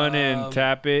pay 1 and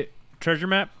tap it. Treasure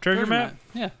map. Treasure map.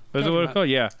 Yeah. Is that treasure what it's map. called?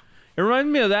 Yeah. It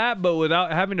reminds me of that, but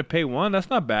without having to pay 1. That's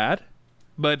not bad.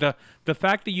 But the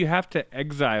fact that you have to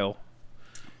exile,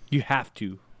 you have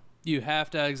to. You have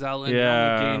to exile and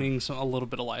Yeah. you're only gaining a little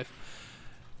bit of life.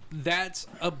 That's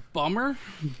a bummer,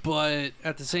 but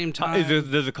at the same time,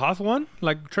 Does it cost 1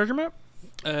 like treasure map?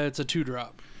 it's a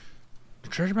 2-drop.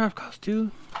 Treasure map costs 2.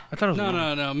 I thought it was No,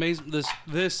 1. no.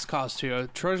 This costs 2. A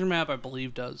treasure map, I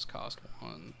believe, does cost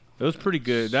 1. It was pretty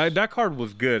good. That card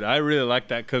was good. I really liked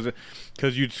that because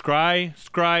you'd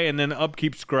scry, and then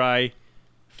upkeep scry,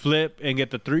 flip, and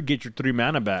get your 3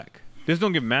 mana back. This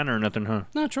don't give mana or nothing, huh?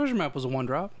 No, treasure map was a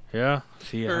 1-drop, Yeah.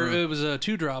 See. or it was a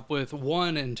 2-drop with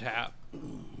 1 and tap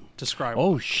to scry.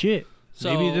 Oh shit.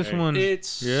 So Maybe this one.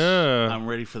 It's Yeah. I'm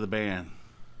ready for the ban.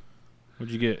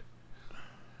 What'd you get?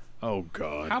 Oh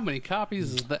god. How many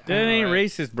copies is that? That ain't Alright.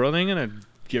 racist, bro. They ain't gonna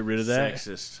get rid of that.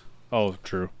 Sexist. Oh,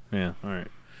 true. Yeah. All right.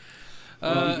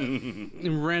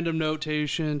 In random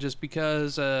notation, just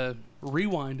because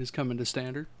Rewind is coming to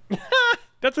standard.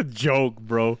 That's a joke,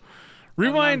 bro.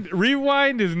 Rewind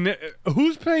is.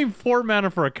 Who's paying 4 mana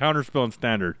for a counterspell in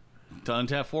standard? To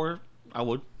untap 4, I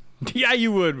would. Yeah,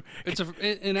 you would. It's a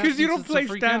Because you don't play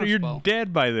standard, you're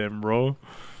dead by then, bro.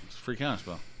 It's a free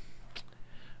counterspell.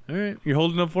 All right, you're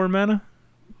holding up 4 mana?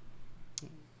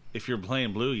 If you're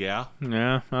playing blue, yeah.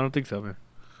 Yeah, I don't think so, man.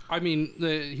 I mean,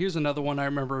 here's another one I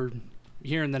remember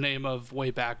hearing the name of way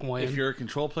back when. If you're a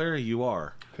control player, you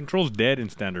are. Control's dead in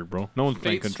standard, bro. No one's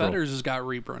playing Fate's control. Fetters has got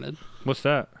reprinted. What's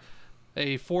that?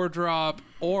 A 4-drop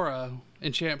aura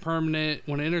enchant permanent.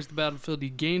 When it enters the battlefield, you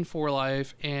gain 4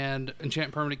 life, and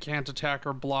enchant permanent can't attack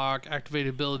or block.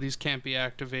 Activated abilities can't be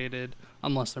activated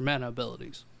unless they're mana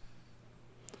abilities.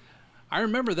 I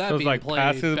remember that So it's being like played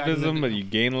back in the pacifism, day. but you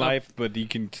gain life, but you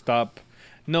can stop.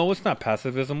 No, it's not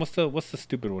pacifism. What's the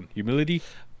stupid one? Humility?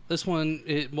 This one,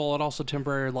 it also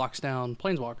temporarily locks down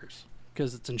planeswalkers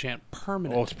because it's enchant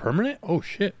permanent. Oh, it's permanent? Oh,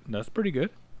 shit. That's pretty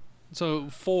good. So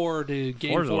 4 to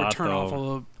gain 4's a 4, lot, turn off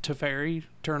though. a Teferi,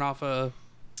 turn off a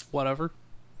whatever.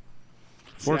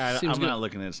 See, I'm seems good. not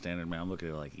looking at standard, man. I'm looking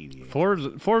at like EDA.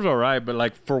 Four's all right, but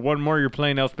like for 1 more, you're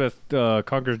playing Elspeth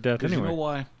Conquers Death Because anyway. you know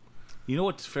why? You know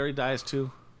what Teferi dies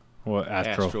to? What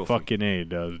Astro Astrophy. fucking A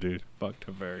does, dude. Fuck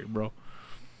Teferi, bro.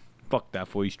 Fuck that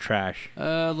fool. He's trash.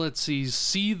 Let's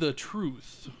see the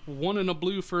truth. 1 and a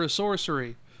blue for a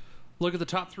sorcery. Look at the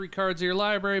top 3 cards of your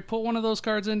library. Put one of those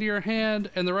cards into your hand,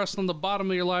 and the rest on the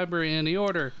bottom of your library in any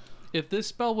order. If this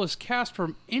spell was cast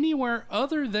from anywhere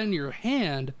other than your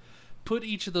hand, put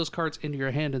each of those cards into your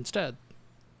hand instead.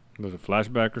 Was it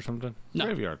flashback or something? No.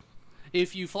 Graveyard.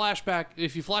 If you flash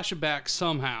it back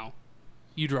somehow,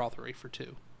 you draw 3 for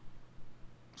 2.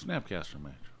 Snapcaster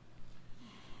match.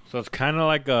 So it's kind of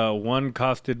like one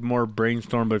costed more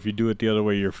brainstorm, but if you do it the other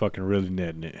way, you're fucking really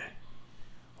netting it.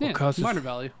 Yeah, cost is- minor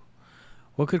value.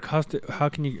 What could cost it? How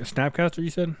can you Snapcaster? You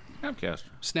said? Snapcaster.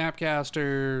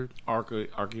 Snapcaster.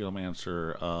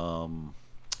 Archaeomancer.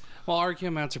 Well,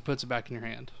 Archaeomancer puts it back in your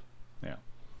hand. Yeah.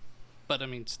 But I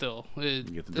mean, still,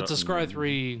 get the it's a draw- scry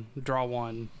 3, draw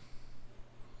 1,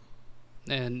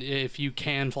 and if you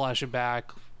can flash it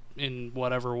back in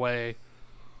whatever way,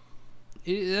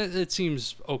 it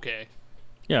seems okay.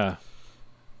 Yeah.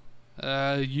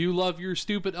 You love your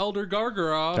stupid Elder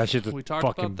Gargaroth. That shit's a we talked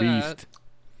fucking about that. beast.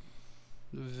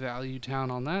 Value town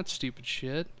on that stupid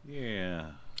shit.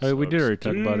 Yeah. Oh, we did already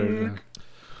talk about it. Sucks.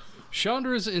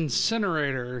 Chandra's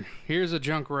Incinerator. Here's a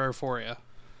junk rare for you.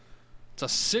 It's a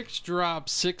 6-drop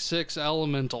 6/6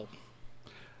 elemental.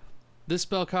 This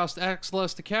spell costs X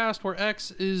less to cast, where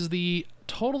X is the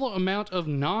total amount of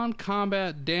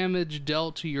non-combat damage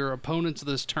dealt to your opponents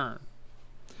this turn.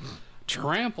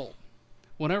 Trample.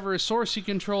 Whenever a source you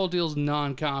control deals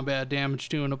non-combat damage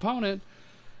to an opponent,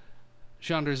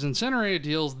 Chandra's Incinerator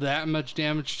deals that much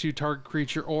damage to target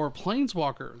creature or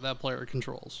planeswalker that player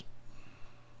controls.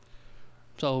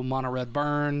 So, mono red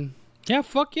burn. Yeah,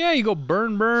 fuck yeah. You go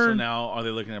burn. So now, are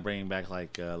they looking at bringing back,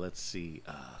 like, let's see,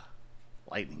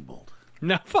 Lightning Bolt?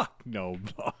 No, fuck no.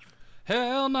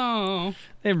 Hell no.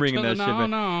 They ain't bringing that shit back.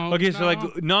 No, Okay, so no.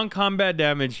 like non-combat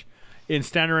damage in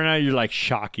standard right now, you're like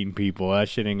shocking people. That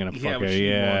shit ain't gonna Yeah, fuck but it. you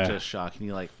need more Yeah. than just shock. You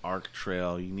need, like, Arc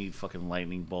Trail. You need fucking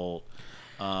Lightning Bolt.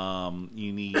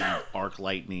 You need Arc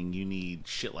Lightning. You need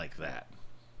shit like that.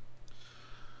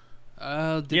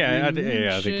 Did Yeah, I we think I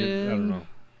don't mention- know.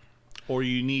 Or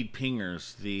you need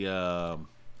Pingers. The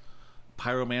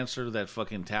Pyromancer that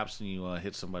fucking taps and you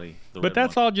hit somebody. But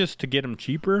that's all just to get him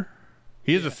cheaper.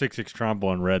 He is a 6/6 trample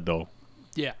on red though.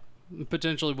 Yeah.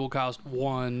 Potentially will cost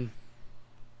 1.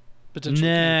 Potentially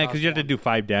Nah, can because cost you have to 1. do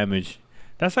 5 damage.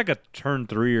 That's like a turn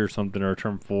 3 or something, or a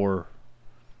turn 4.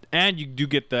 And you do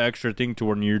get the extra thing to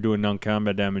when you're doing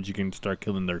non-combat damage, you can start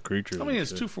killing their creatures. I mean, and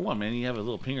it's shit. 2 for 1, man. You have a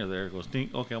little pinger there. It goes, ding.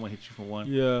 Okay, I'm going to hit you for 1.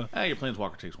 Yeah. Ah, your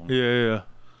Planeswalker takes 1. Yeah.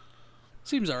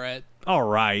 Seems alright. All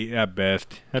right, at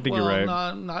best. I think Well, you're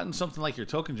right. not in something like your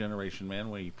token generation, man,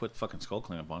 where you put fucking Skull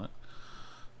Clamp on it.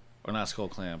 Or not Skull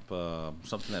Clamp,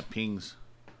 something that pings.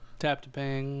 Tap to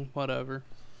ping, whatever.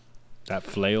 That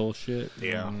flail shit.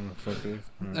 Yeah. Fuck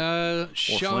it.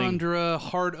 Chandra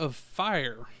Heart of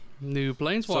Fire. New So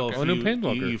Planeswalker. if Oh, no you,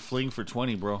 Planeswalker. you fling for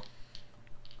 20, bro.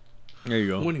 There you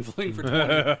go. When you fling for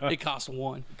 20, it costs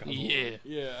 1. Yeah.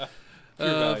 Yeah.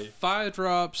 5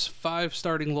 drops, 5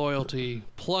 starting loyalty,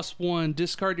 +1.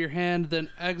 Discard your hand, then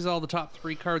exile the top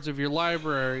 3 cards of your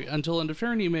library. Until end of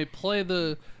turn, you may play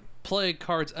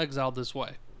cards exiled this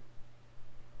way.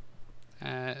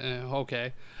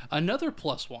 Okay. Another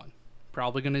 +1.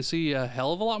 Probably going to see a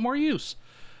hell of a lot more use.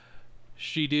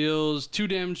 She deals 2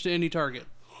 damage to any target.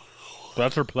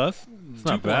 That's her plus? It's 2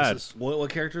 not bad. pluses. What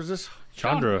character is this?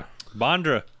 Chandra.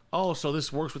 Bandra. Oh, so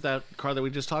this works with that card that we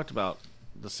just talked about.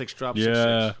 The 6-drop, Yeah.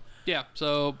 6/6. Yeah,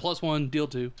 so +1, deal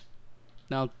 2.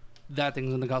 Now, that thing's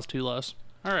going to cost 2 less.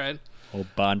 All right. Oh,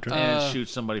 Bandra. And shoot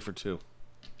somebody for 2.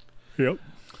 Yep.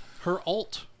 Her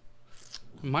ult,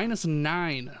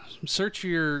 -9. Search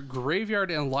your graveyard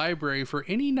and library for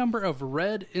any number of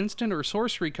red instant or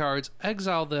sorcery cards,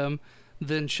 exile them,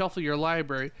 then shuffle your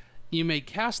library. You may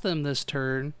cast them this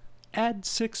turn. Add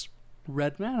 6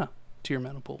 red mana to your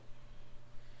mana pool.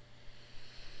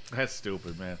 That's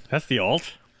stupid, man. That's the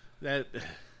alt. That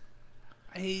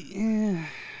What are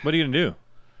you going to do?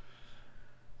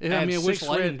 I Add mean, I wish 6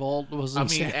 Lightning red- Bolt was I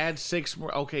insane. mean, add 6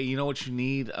 more. Okay, you know what you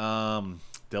need?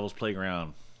 Devil's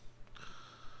Playground,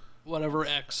 Whatever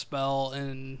X spell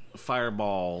and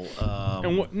Fireball.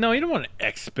 And no, you don't want to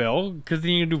expel, because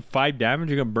then you can do 5 damage.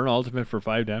 You're going to burn ultimate for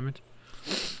 5 damage.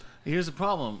 Here's the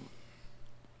problem.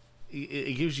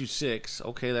 It gives you 6.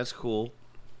 Okay, that's cool.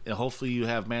 And hopefully you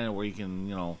have mana where you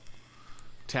can,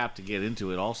 tap to get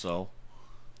into it also.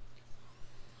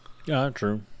 Yeah,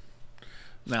 true.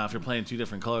 Now, if you're playing 2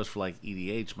 different colors for, like,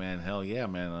 EDH, man, hell yeah,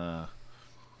 man.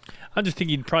 I'm just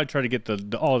thinking you'd probably try to get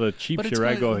all the cheap but shit, it's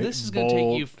right? this is going to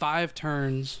take you 5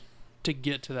 turns to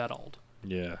get to that ult.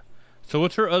 Yeah. So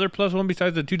what's her other +1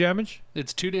 besides the 2 damage?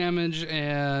 It's 2 damage,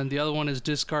 and the other one is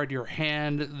discard your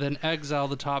hand, then exile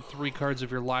the top 3 cards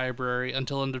of your library.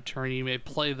 Until end of turn, you may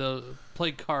play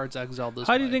cards exiled this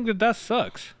way. How do you think that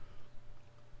sucks?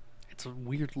 It's a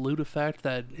weird loot effect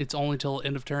that it's only till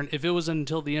end of turn. If it was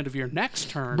until the end of your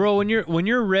next turn, Bro, when you're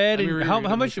red, I mean, and we're how gonna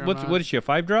much? make sure What I'm not- is she? A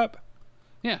 5-drop?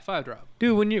 yeah, 5 drop.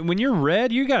 Dude, when you're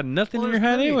red, you got nothing Well, in your there's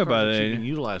hand plenty of anyway. By cards that you then, can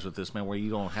utilize with this, man, where you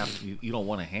don't have you don't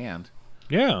want a hand.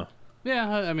 yeah. Yeah,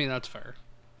 I mean that's fair.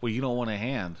 Well, you don't want a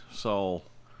hand, so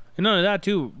And none of that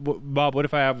too, Bob. What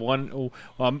if I have one?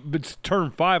 It's turn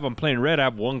 5. I'm playing red. I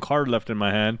have 1 card left in my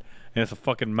hand, and it's a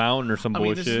fucking mountain or some I mean,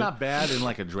 bullshit. this is not bad in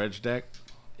like a dredge deck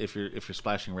if you're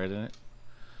splashing red in it.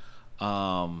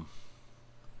 I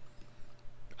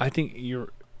think you're.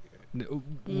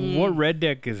 What red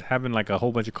deck is having like a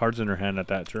whole bunch of cards in their hand at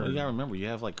that turn? Well, you gotta remember, you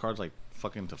have like cards like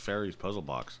fucking Teferi's Puzzle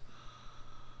Box.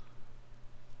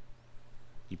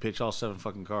 You pitch all 7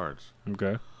 fucking cards.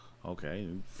 Okay. Okay,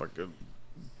 you fucking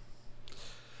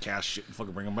cast shit and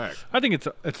fucking bring them back. I think it's.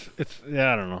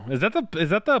 Yeah, I don't know. Is that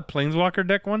the Planeswalker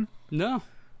deck one? No,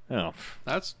 Oh.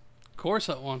 that's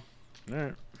Corset one. All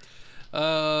right.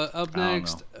 Up I don't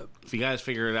next, If you guys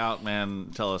figure it out,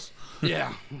 man, tell us.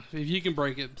 Yeah, if you can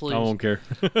break it, please. I won't care.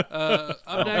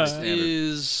 Up next Standard.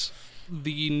 is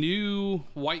the new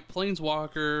White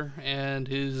Planeswalker and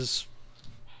his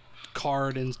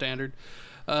card in Standard.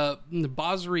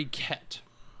 Basri Ket.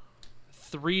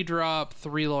 3-drop,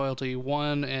 3 loyalty,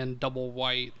 1 and double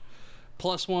white.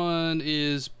 +1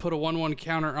 is put a 1/1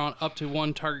 counter on up to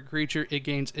 1 target creature. It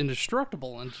gains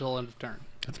indestructible until end of turn.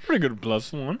 That's a pretty good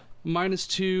 +1.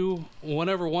 -2,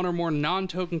 whenever 1 or more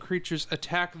non-token creatures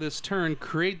attack this turn,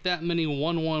 create that many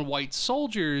 1/1 white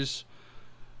soldiers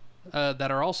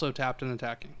that are also tapped and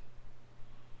attacking.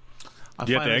 I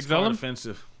Do you have to this exile card him?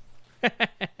 offensive.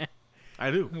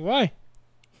 I do. Why?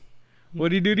 What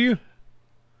did he do to you?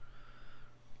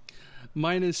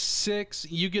 -6,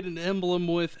 you get an emblem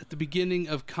with, at the beginning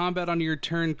of combat on your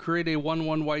turn, create a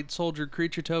 1/1 white soldier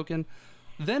creature token,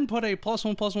 then put a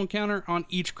 +1/+1 counter on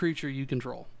each creature you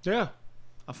control. Yeah.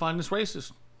 I find this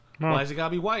racist. Oh. Why has it got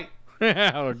to be white?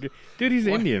 Dude, he's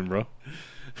Indian, bro.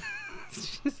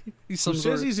 He's Who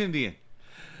says he's Indian?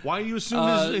 Why do you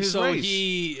assume his so race?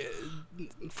 he,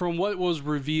 from what was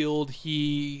revealed, this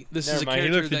is Never a mind, he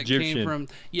character looks that came Egyptian. from,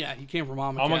 he came from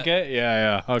Amonkhet. Amonkhet?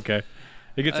 Yeah, okay.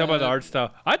 You can tell by the art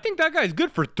style. I think that guy's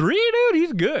good for 3, dude.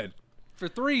 He's good. For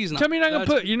 3, he's not. Tell me you're not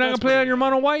gonna play on your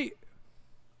mono white?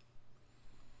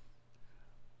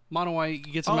 mono white.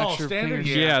 You get some Oh, extra standard,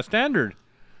 fingers. Yeah, standard.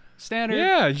 Standard.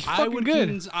 Yeah, he's fucking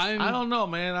good. I'm, I don't know,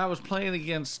 man. I was playing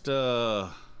against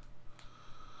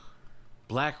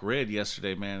Black Red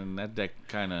yesterday, man, and that deck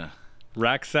kind of...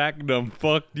 Rack sack done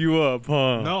fucked you up,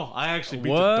 huh? No, I actually beat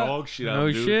What? the dog shit out No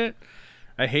of dude. shit.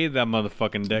 I hate that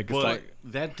motherfucking deck. It's But like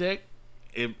that deck,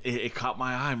 it caught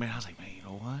my eye, man. I was like, man, you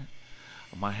know what?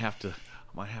 I might have to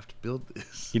build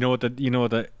this. you know what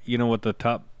the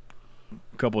top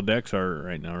couple decks are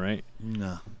right now, right?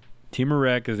 No. Temur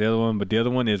Rack is the other one, but the other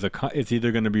one is it's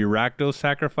either going to be Rakdos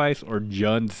Sacrifice or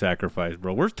Jund Sacrifice,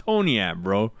 bro. Where's Tony at,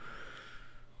 bro?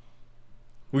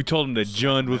 We told him that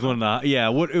Jund was one of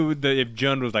the if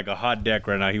Jund was like a hot deck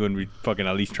right now, he wouldn't be fucking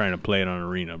at least trying to play it on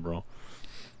Arena, bro.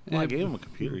 Well, I gave him a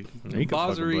computer. He can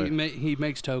fucking play. he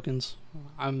makes tokens.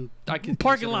 I can Parking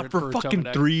consider lot it for a fucking token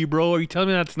deck. 3, bro. Are you telling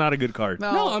me that's not a good card?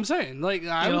 No, I'm saying like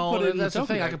I You would know, put it in that's the the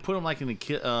token thing. I deck. could put them like in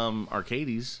the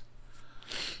arcades.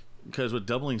 Because with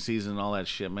doubling season and all that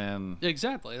shit, man.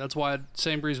 Exactly. That's why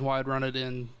same reason why I'd run it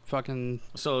in fucking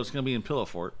So it's gonna be in Pillow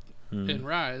Fort. in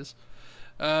Rise.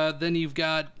 Then you've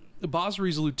got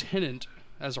Basri's Lieutenant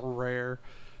as a rare,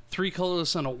 3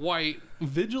 colorless and a white,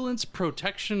 Vigilance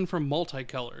Protection from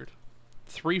multicolored,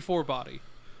 3/4 body.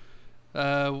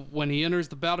 When he enters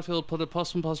the battlefield, put a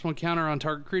 +1/+1 counter on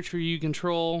target creature you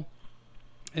control,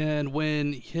 and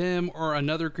when him or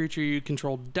another creature you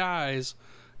control dies,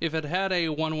 if it had a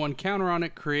 1/1 counter on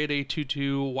it, create a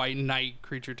 2/2 white knight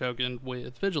creature token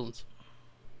with Vigilance.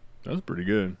 That's pretty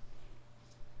good.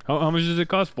 How much does it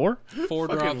cost? 4? 4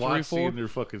 drop, 3/4. Their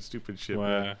fucking stupid shit.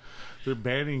 Wow. Man. They're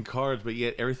banning cards, but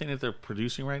yet everything that they're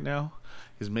producing right now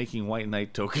is making White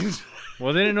Knight tokens.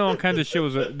 Well, they didn't know all kinds of shit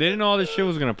was. They didn't know all this shit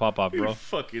was gonna pop off, bro.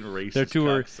 Fucking racist. They're too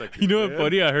early. cocksuckers, You know what man.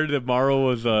 funny? I heard that Morrow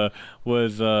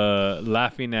was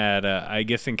laughing at. I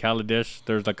guess in Kaladesh,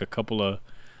 there's like a couple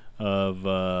of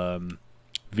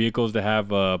vehicles that have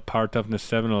power toughness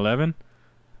 711,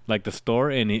 like the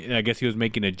store, and I guess he was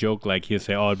making a joke, like he'd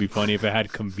say, "Oh, it'd be funny if it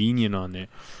had convenient on it."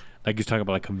 Like he's talking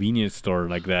about like convenience store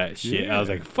like that shit. I was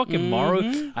like, fucking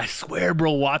Morrow. I swear,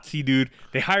 bro, Watsy, dude.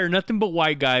 They hire nothing but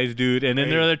white guys, dude, and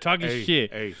then they're talking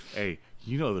shit. Hey,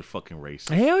 you know they're fucking racist.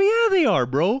 Hell yeah, they are,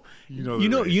 bro. You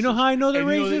know how I know they're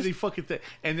and you know racist? they fucking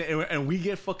and we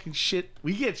get fucking shit.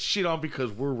 We get shit on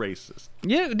because we're racist.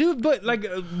 Yeah, dude, but like,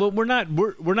 but we're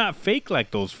not fake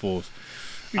like those fools.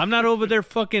 I'm not over there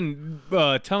fucking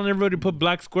telling everybody to put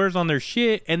black squares on their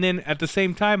shit, and then at the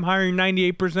same time hiring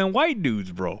 98% white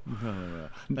dudes, bro.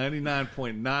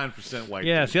 99.9% white.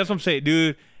 Yeah, dudes. see, that's what I'm saying,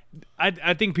 dude.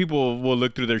 I think people will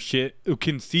look through their shit, who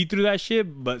can see through that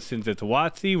shit, but since it's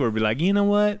Watsy, we'll be like, you know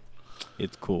what?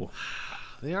 It's cool.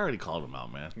 They already called them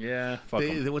out, man. Yeah, fuck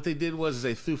 'em. What they did was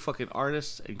they threw fucking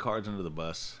artists and cards under the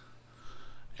bus,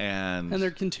 and And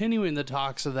they're continuing the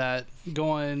talks of that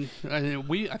going.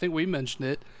 I think we mentioned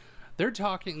it. They're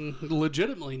talking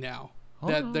legitimately now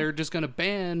that they're just going to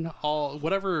ban all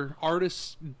whatever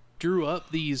artists drew up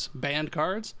these banned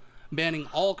cards, banning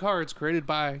all cards created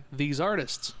by these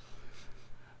artists.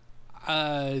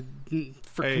 For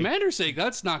Hey. Commander's sake,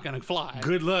 that's not going to fly.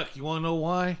 good luck. You want to know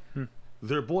why?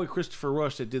 Their boy Christopher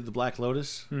Rush that did the Black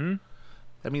Lotus. Mm-hmm.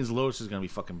 That means Lotus is gonna be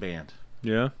fucking banned.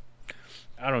 Yeah.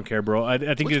 I don't care, bro. I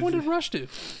think Which it's one did Rush do?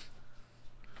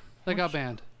 That got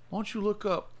banned. Why don't you look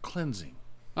up cleansing?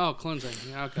 Oh, cleansing.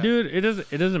 Yeah, okay. Dude,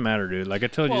 it doesn't matter, dude. Like I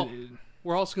told Well, you.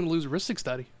 we're also going to lose Ristic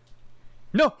Study.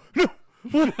 No.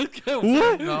 What?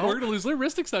 What? No. We're going to lose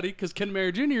Ristic Study because Ken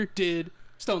Mayer Jr. did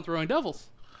Stone Throwing Devils.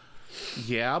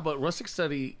 Yeah, but Rustic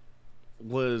Study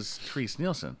was Therese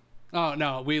Nielsen. Oh,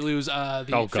 no. We lose the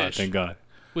Oh Fish. God, thank God.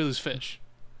 We lose Fish.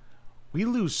 We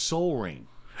lose Soul Ring.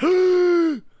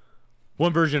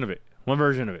 One version of it.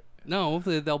 No,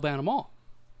 they'll ban them all.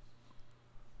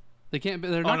 They can't.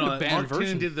 They're not going to ban Mark version.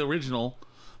 Tennant did the original,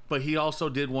 but he also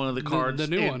did one of the cards. The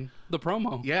new in- one, the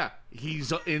promo. Yeah,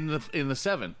 he's in the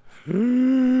 7.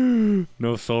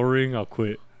 No Soul Ring. I'll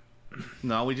quit.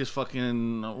 No, we just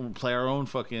fucking play our own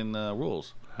fucking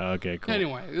rules. Okay, cool.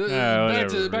 Anyway,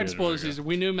 whatever. back to spoiler season.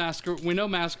 We know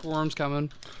Mask Worm's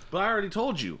coming. But I already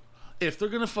told you, if they're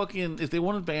gonna if they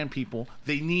want to ban people,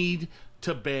 they need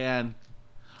to ban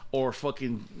or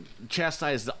fucking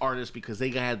chastise the artist because they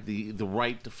had the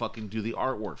right to fucking do the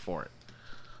artwork for it.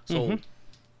 So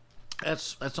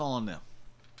that's all on them.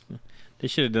 They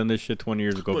should have done this shit 20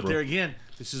 years ago, But bro. there again,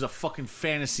 this is a fucking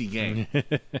fantasy game.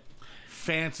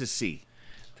 Fantasy.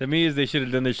 To me, is they should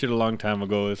have done this shit a long time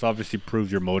ago. This obviously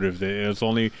proves your motive. It's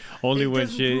only It when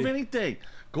doesn't shit. prove anything.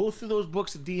 Go through those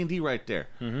books of D&D right there.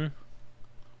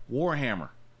 Warhammer.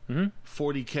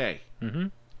 40K.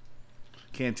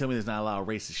 Can't tell me there's not a lot of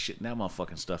racist shit in that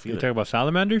motherfucking stuff You either. talk about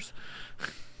salamanders?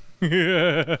 All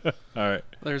right.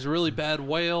 There's a really bad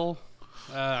whale.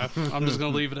 I'm just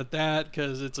gonna leave it at that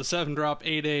because it's a 7-drop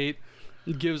 8/8.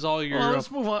 It gives all your. Well,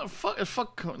 let's move on.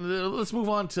 Let's move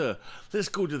on to. Let's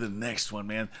go to the next one,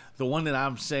 man. The one that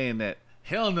I'm saying that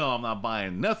hell no, I'm not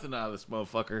buying nothing out of this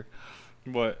motherfucker.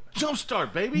 What?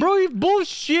 Jumpstart, baby. Bro, you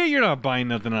bullshit. You're not buying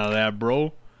nothing out of that,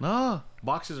 bro. Nah,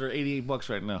 boxes are $88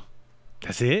 right now.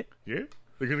 That's it? Yeah,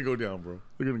 they're gonna go down, bro.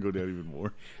 They're gonna go down even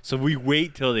more. So we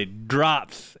wait till it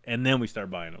drops and then we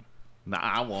start buying them. Nah,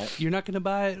 I won't. You're not gonna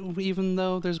buy it, even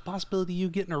though there's a possibility you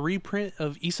getting a reprint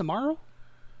of Isamaru.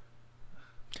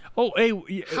 Oh, hey,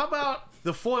 How about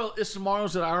the foil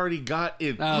Isamaros that I already got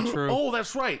in? True. Oh,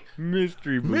 that's right.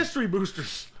 mystery. Mystery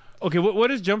boosters. Okay, what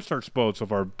has Jumpstart spoiled so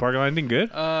far? Parker, anything good?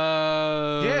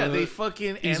 Yeah, they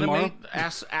fucking Isamaru?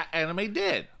 animate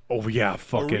dead. Oh yeah, Or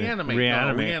fucking reanimate.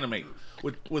 No, reanimate.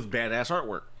 With badass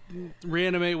artwork.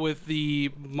 reanimate with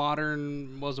the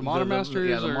modern. Was it Modern Masters?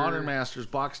 Yeah, the or- Modern Masters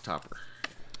box topper.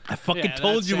 I fucking Yeah,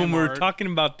 told that's you when Sam we were Art. talking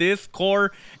about this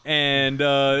core and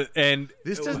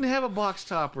This doesn't have a box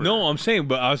topper. no, I'm saying,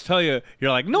 but I was telling you, you're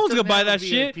like, no one's gonna doesn't buy have a that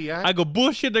shit. VIP, huh? I go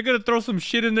bullshit. They're gonna throw some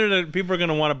shit in there that people are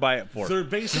gonna want to buy it for. They're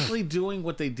basically doing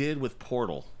what they did with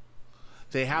Portal.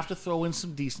 They have to throw in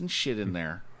some decent shit in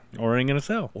there, Or ain't gonna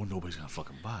sell. or nobody's gonna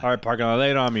fucking buy it. All right, Parker,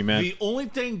 lay it on me, man. The only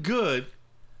thing good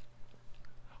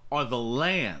are the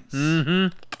lands.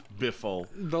 Biffo.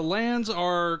 The lands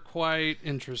are quite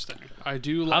interesting. I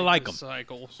do like, I like this 'em.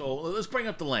 cycle. So let's bring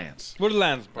up the lands. What are the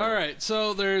lands? All right,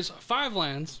 so there's 5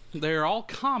 lands. They're all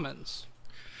commons.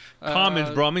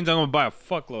 Commons, bro. It means I'm gonna buy a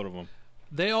fuckload of them.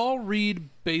 They all read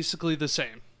basically the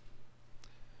same.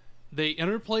 They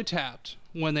interplay tapped.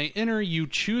 When they enter, you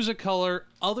choose a color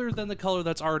other than the color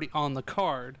that's already on the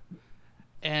card,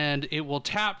 and it will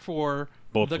tap for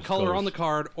Both the those color colors. on the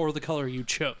card or the color you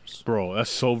chose. Bro, that's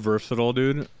so versatile,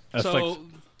 dude. That's So, like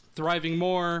Thriving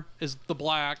More is the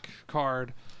black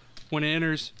card. When it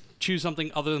enters, choose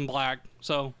something other than black.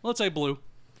 So, let's say blue.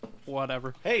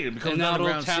 Whatever. Hey, it becomes And now another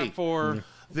it'll round tap C. for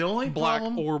The only black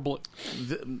problem or blue.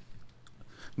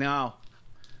 now,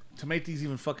 to make these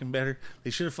even fucking better, they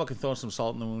should have fucking thrown some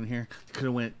salt in the wound here. They could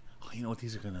have went, oh, you know what?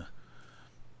 These are gonna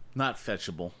not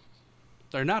fetchable.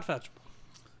 They're not fetchable.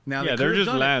 Now Yeah, they they're could have just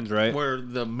done it lands, right? Where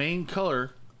the main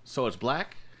color, so it's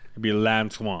black. it'd be a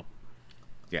land swamp.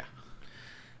 Yeah.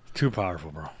 Too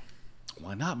powerful, bro.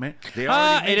 Why not, man? They It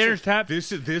already enters mentioned-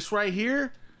 tapped. This right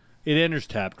here It enters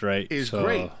tapped, right? is So-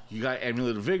 great. You got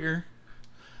Amulet of Vigor.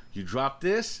 You drop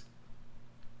this.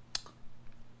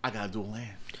 I gotta do a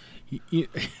land.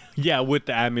 Yeah, with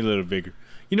the amulet of vigor.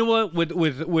 You know what?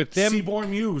 With them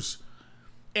Seaborn Muse.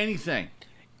 Anything.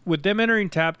 with them entering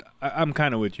tapped, I'm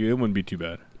kind of with you. It wouldn't be too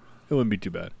bad. It wouldn't be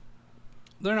too bad.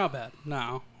 They're not bad.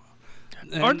 No.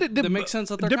 And Aren't they? That makes sense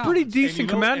that they're pretty commons. decent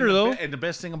commander and though. And the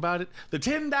best thing about it, the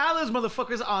 $10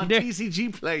 motherfuckers on Yeah. TCG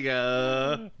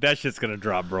Player. That shit's gonna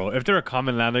drop, bro. If they're a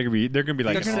common land, they're gonna be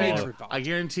like, They're gonna be oh, drop. I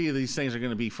guarantee you these things are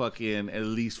gonna be fucking at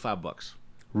least $5.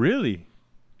 really?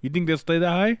 You think they'll stay that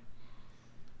high?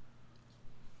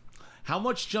 How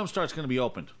much Jumpstart's gonna be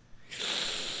opened?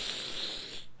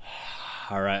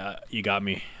 All right, you got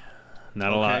me.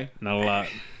 Not a Okay. lot. Not a lot.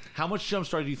 How much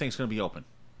Jumpstart do you think is gonna be open?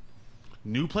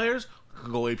 New players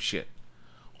could go ape shit.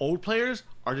 Old players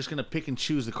are just gonna pick and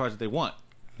choose the cards that they want.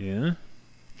 Yeah.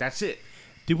 That's it.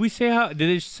 Did we say how? Did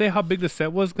they say how big the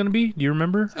set was gonna be? Do you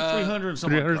remember? 300 and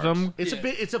some 300 cards. something? It's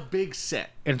Yeah. it's a big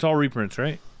set. And it's all reprints,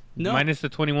 right? No. Minus the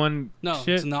 21. No,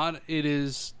 shit? it's not. It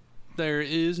is. There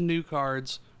is new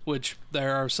cards, which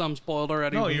there are some spoiled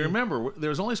already. No, you remember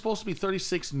there's only supposed to be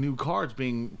 36 new cards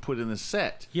being put in the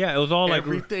set. Yeah, it was all like.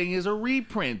 Everything is a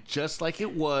reprint, just like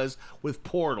it was with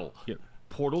Portal. Yep.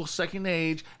 Portal Second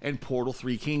Age and Portal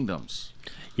Three Kingdoms.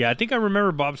 Yeah, I think I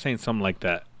remember Bob saying something like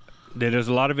that. That there's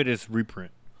a lot of it is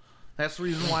reprint. That's the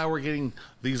reason why we're getting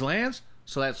these lands.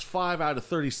 So that's 5 out of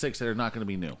 36 that are not going to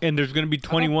be new. And there's going to be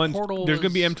 21. Portal There's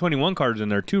going to be was- M21 cards in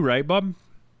there too, right, Bob?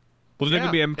 Was there going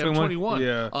to be M21? M21.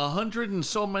 Yeah. 100 and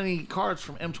so many cards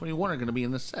from M21 are going to be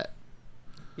in the set.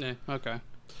 Yeah. Okay.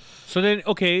 So then,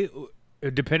 okay,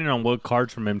 depending on what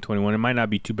cards from M21, it might not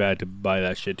be too bad to buy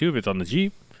that shit too if it's on the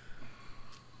Jeep.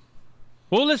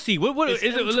 Well, let's see. What It's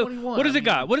is it? M21, What does I it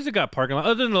got? mean- What does it got? Parking lot.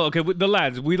 Other than the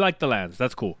lands, we like the lands.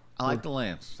 That's cool. I like the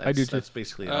lands. That's, I do too. That's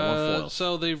basically it. I want foils.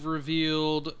 So they've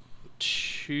revealed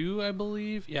 2, I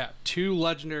believe. Yeah, 2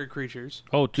 legendary creatures.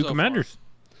 Oh, two so commanders.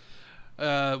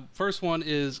 First one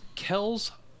is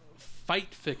Kel's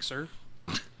Fight Fixer.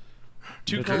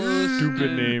 2 That's a colors, stupid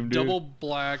and name, dude. double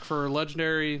black for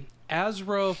legendary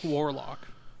Azra Warlock.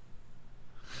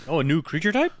 Oh, a new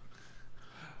creature type.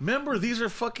 Remember, these are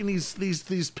fucking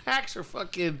these packs are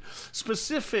fucking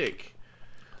specific.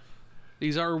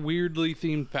 These are weirdly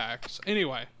themed packs.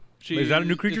 Anyway, Is that a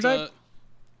new creature it's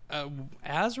type?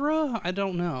 Azra? I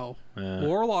don't know.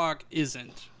 Warlock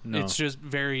isn't. No. It's just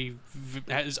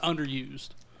is underused.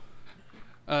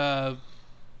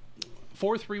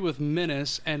 4/3 with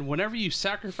menace, and whenever you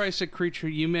sacrifice a creature,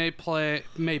 you may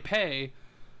pay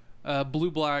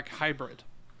blue-black hybrid.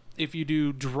 If you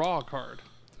do, draw a card.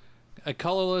 A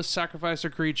colorless sacrifice a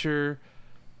creature.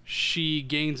 She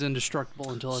gains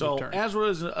indestructible until end So of turn. Azra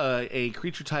is a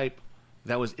creature type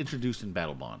that was introduced in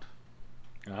Battle Bond.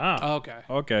 Ah. Okay.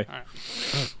 Okay. All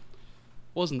right.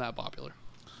 Wasn't that popular.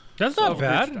 That's not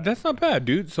creature type. bad. That's not bad,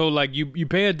 dude. So like you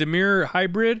pay a Demir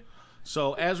hybrid.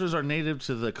 So Azras are native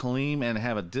to the Kaleem and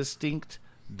have a distinct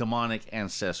demonic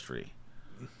ancestry.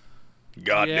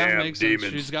 Yeah, makes sense.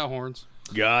 She's got horns.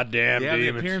 Goddamn They have the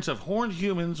demons. appearance of horned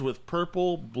humans with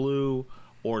purple, blue,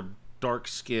 or dark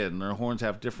skin. Their horns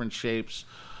have different shapes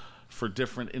for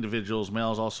different individuals.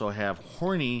 Males also have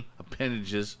horny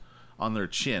appendages on their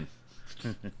chin.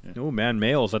 Oh man,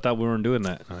 males. I thought we weren't doing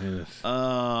that. Oh, yes.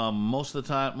 Most of the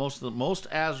time, most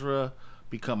Azra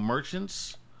become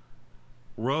merchants,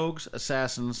 rogues,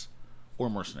 assassins, or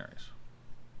mercenaries.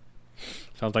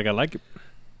 Sounds like I like it.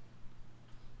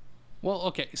 Well,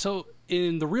 okay. So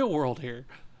in the real world here,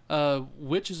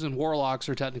 witches and warlocks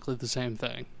are technically the same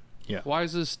thing. Yeah. Why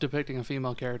is this depicting a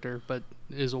female character but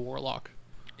is a warlock?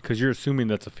 Because you're assuming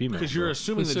that's a female. Because you're bro.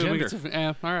 assuming the Assuming gender,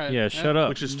 it's all right. Yeah, shut up.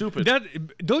 which is stupid.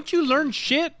 That don't you learn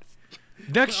shit?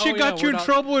 That shit yeah, got you we're in not-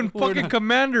 trouble in we're fucking not-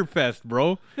 Commander Fest,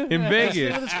 bro, in What's the name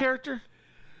Vegas. of this character?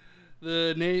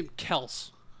 The name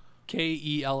Kels.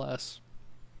 Kels.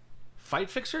 Fight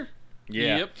Fixer?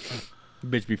 Yeah, Yep.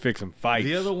 bitch be fixing fights.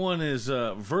 The other one is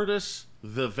Virtus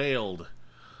the Veiled.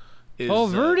 Oh,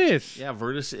 Virtus. Yeah,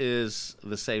 Virtus is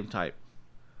the same type.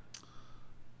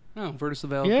 Oh, Virtus the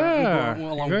Veil. Yeah,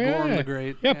 Along yeah. Gorm the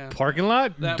Great. Yeah, parking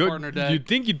lot. That Don't- partner deck. You'd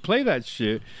think you'd play that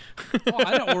shit. Well,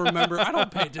 I don't remember. I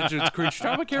don't pay attention to the creature.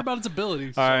 I don't care about its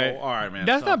abilities. All right, all right, man.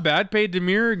 That's So- not bad. Pay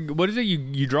Demir. What is it?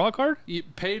 You draw a card. You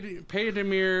pay a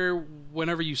Demir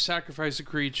whenever you sacrifice a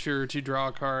creature to draw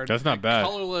a card. That's not A bad.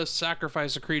 Colorless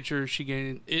sacrifice a creature.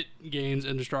 It gains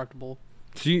indestructible.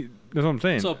 See, that's what I'm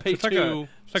saying. So pay it's like two,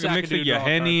 it's like a sack mix a of dude, draw a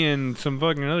Henny and some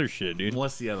fucking other shit, dude.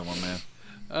 What's the other one, man?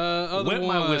 Other Wet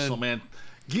one, my whistle, man.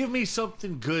 Give me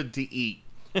something good to eat.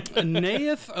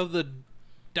 Naeth of the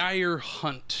Dire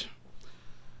Hunt.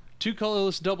 2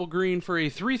 colorless double green for a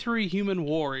 3/3 human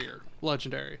warrior.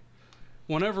 Legendary.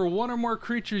 Whenever one or more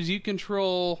creatures you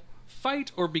control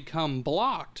fight or become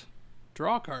blocked,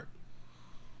 draw a card.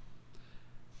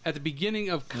 At the beginning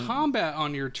of combat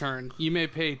on your turn, you may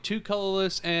pay 2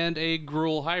 colorless and a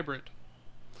Gruul hybrid.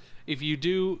 If you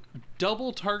do,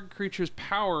 double target creature's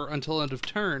power until end of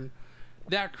turn.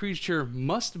 That creature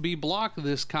must be blocked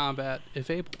this combat if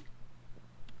able.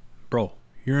 Bro,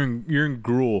 you're in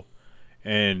Gruul,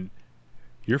 and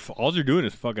all you're doing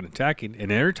is fucking attacking.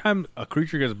 And every time a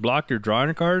creature gets blocked or drawing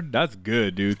a card, that's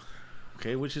good, dude.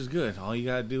 Okay, which is good. All you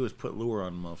gotta do is put lure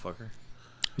on the motherfucker.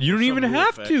 You don't Some even lure have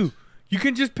effect. to. You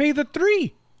can just pay the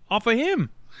 3 off of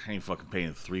him. I ain't fucking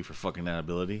paying 3 for fucking that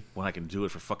ability when I can do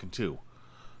it for fucking 2.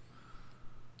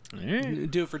 Yeah.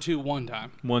 Do it for 2 one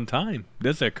time. One time.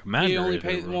 That's a commander. You only right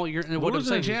there, pay. bro. Well, you're. What I'm Lure's an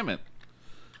saying. enchantment.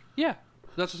 Yeah.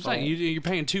 That's what I'm saying. You're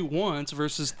paying 2 once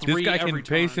versus 3 This guy every can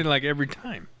pace time. it like every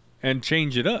time and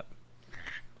change it up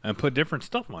and put different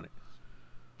stuff on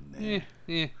it.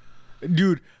 Yeah.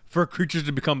 Dude, for creatures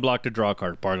to become blocked to draw a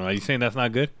card, pardon. Are you saying that's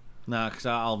not good? Nah, because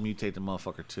I'll mutate the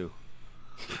motherfucker too.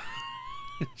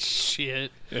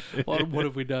 Shit. What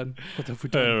have we done? What have we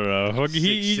I done? don't know. Fuck,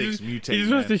 he 6'6" just, mutate, he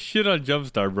just wants man. to shit on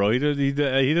Jumpstart, bro.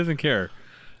 He doesn't care.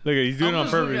 Look, he's doing it on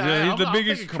just purpose. looking- Yeah, he's the I'm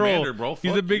biggest thinking troll. Commander, bro.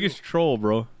 He's the Fuck biggest troll,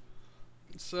 bro.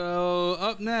 So,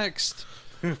 up next,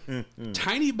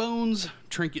 Tiny Bones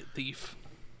Trinket Thief.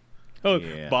 Oh,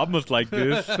 Yeah. Bob must like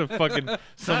this. A fucking It's not a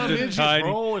something midget, tiny.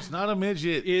 bro. It's not a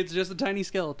midget. It's just a tiny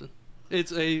skeleton.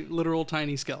 It's a literal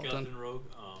tiny skeleton. rogue.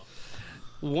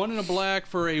 1 and a black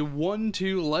for a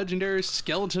 1/2 legendary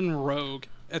skeleton rogue.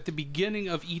 At the beginning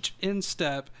of each end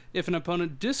step, if an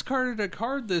opponent discarded a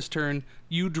card this turn,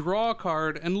 you draw a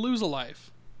card and lose a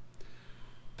life.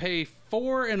 Pay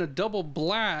 4 and a double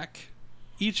black.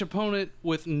 Each opponent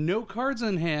with no cards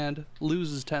in hand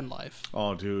loses 10 life.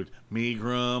 Oh, dude.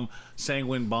 Megrim,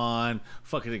 Sanguine Bond,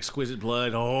 fucking Exquisite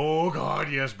Blood. Oh,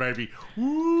 God, yes, baby.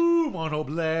 Woo, mono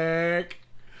black.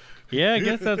 Yeah, I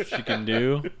guess that's what you can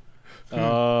do.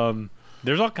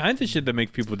 There's all kinds of shit that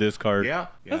makes people discard. Yeah.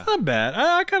 That's not bad.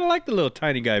 I kind of like the little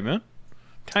tiny guy, man.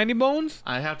 Tiny Bones?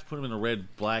 I have to put him in a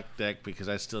red-black deck because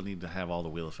I still need to have all the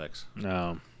wheel effects.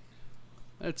 No.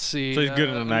 Let's see. So he's good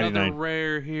in a 99. Another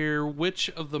rare here. Witch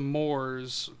of the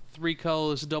Moors. 3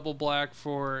 colors, double black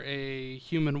for a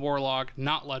human warlock,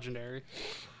 not legendary.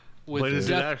 With But is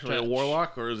it Death actually a Touch.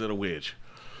 warlock or is it a witch?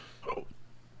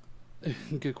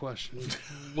 Good question.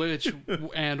 Witch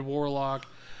and warlock.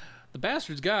 The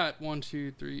bastard's got 1,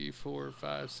 2, 3, 4,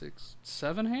 5, 6,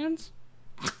 7 hands.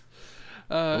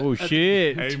 Oh,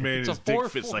 shit. Hey, man, It's his a dick 4/4.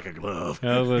 fits like a glove.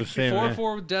 I was going to say, 4 man.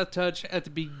 4 with Death Touch. At the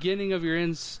beginning of your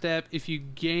end step, if you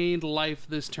gained life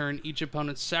this turn, each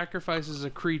opponent sacrifices a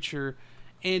creature,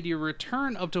 and you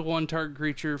return up to 1 target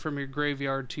creature from your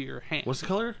graveyard to your hand. What's the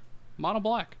color? Mono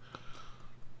black.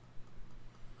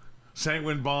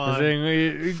 Sanguine Bond.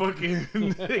 Saying,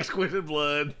 Fucking Exquisite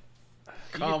Blood.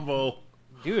 Combo.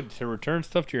 dude, to return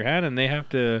stuff to your hand and they have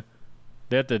to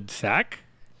sack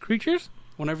creatures?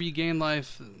 Whenever you gain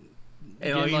life,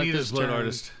 And all gain you life need this is Blood turn,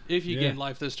 Artist. If you Yeah. gain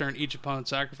life this turn, each opponent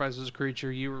sacrifices a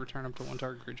creature. You return up to 1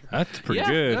 target creature. That's pretty Yeah,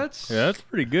 good. that's- That's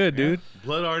pretty good, dude.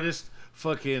 Blood Artist.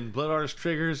 Fucking Blood Artist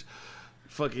triggers.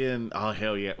 Fucking. Oh,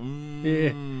 hell yeah.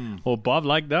 Yeah. Well, Bob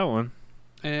liked that one.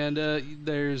 And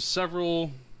there's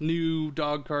several new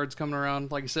dog cards coming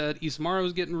around. Like I said,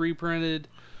 Isamaro's getting reprinted.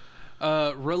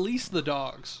 Release the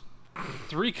Dogs.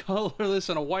 3 colorless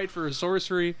and a white for a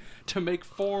sorcery to make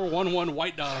 4 1/1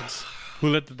 white dogs. Who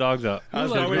let the dogs out? I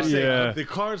was Who let going to the say, Yeah. the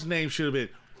card's name should have been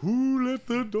Who Let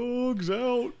the Dogs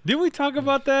Out? Didn't we talk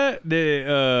about that?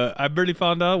 I barely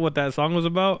found out what that song was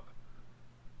about.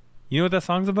 You know what that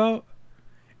song's about?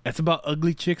 It's about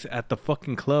ugly chicks at the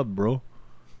fucking club, bro.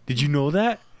 Did you know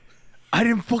that? I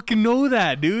didn't fucking know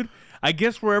that, dude. I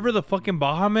guess wherever the fucking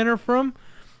Baja men are from,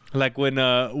 like when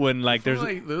like there's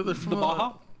Like, they're from The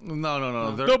Baja?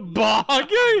 No. They're, the Baja.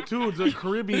 dude, the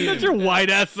Caribbean. Get your white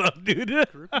ass up, dude.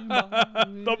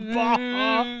 The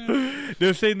Baja.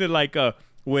 They're saying that like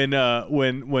when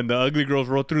the ugly girls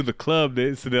roll through the club,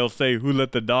 they'll say, "Who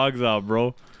let the dogs out,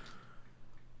 bro?"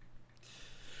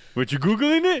 But you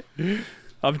googling it?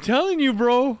 I'm telling you,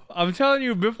 bro. I'm telling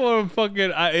you. Before I'm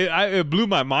fucking, it blew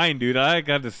my mind, dude. I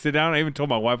got to sit down. I even told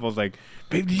my wife, I was like,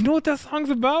 "Babe, do you know what that song's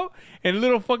about?" And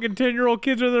little fucking 10-year-old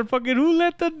kids are there, fucking, "Who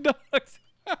let the dogs?"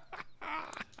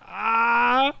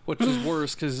 Which is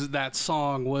worse because that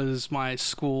song was my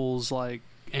school's like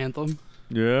anthem.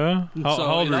 Yeah. How So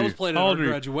old that are was you? played How at our old are you?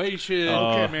 graduation.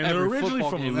 Okay, man. They're every originally football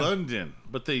from game. London,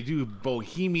 but they do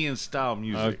bohemian style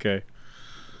music. Okay.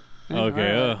 Yeah,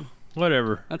 Okay. alright.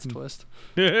 Whatever. That's a twist.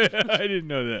 I didn't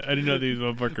know that. I didn't know these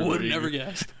motherfuckers Would were never English.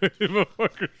 guessed.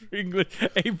 Motherfuckers were English.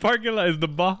 Hey, parking lot is the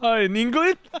Baja in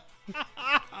England?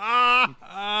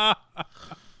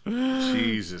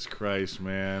 Jesus Christ,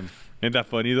 man. Ain't that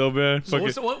funny though, man? So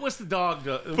Fucking, what's the dog?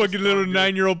 fucking little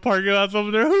 9-year-old parking lots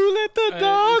over there. Who let the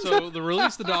dogs? So the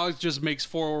release the dogs just makes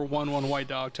 4 1/1 white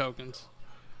dog tokens.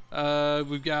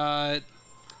 We've got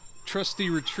Trusty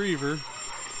Retriever.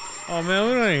 Oh man,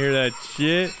 we don't want to hear that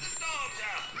shit.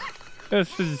 There's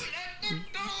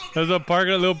a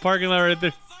little parking lot right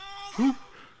there.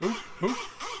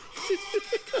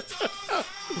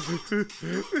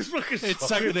 This fucking It's song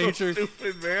second is so nature.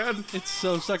 stupid, man. It's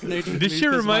so second nature. to This me shit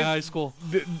 'cause of my remind- high school.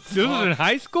 This was in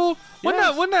high school? When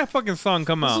that fucking song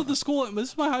come This out? is the school. This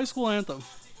is my high school anthem.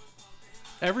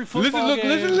 Every football Listen,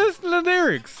 game. listen to the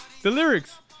lyrics. The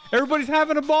lyrics. Everybody's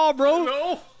having a ball, bro.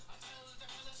 No.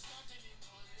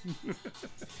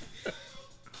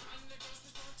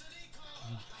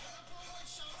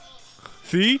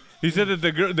 See? He said that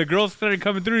the girls started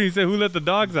coming through. And he said, "Who let the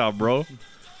dogs out, bro?"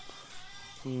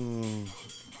 And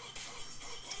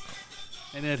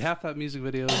then half that music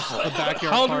video is a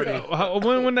backyard How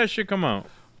party. when that shit come out?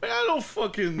 Man, I don't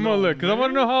fucking Come on, look, because I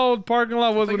want to know how old parking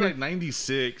lot was I think when like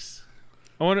 96.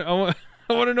 I want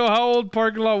to know how old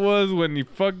parking lot was when he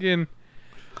fucking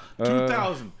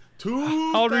 2000.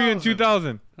 How old were you in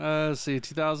 2000? Let's see,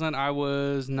 2000, I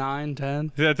was 9,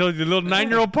 10. See, I told you, the little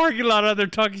 9-year-old parking lot out there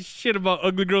talking shit about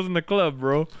ugly girls in the club,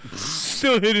 bro.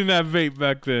 Still hitting that vape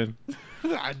back then.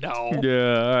 I know.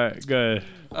 Yeah, all right, go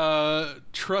ahead.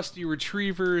 Trusty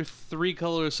Retriever, 3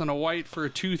 colors and a white for a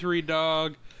 2/3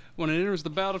 dog. When it enters the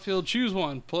battlefield, choose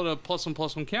one. Put a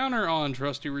 +1/+1 counter on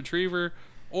Trusty Retriever,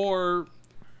 or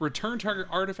return target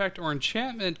artifact or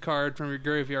enchantment card from your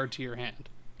graveyard to your hand.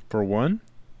 For one?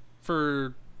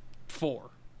 For 4.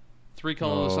 3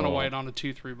 colors and a Oh. white on a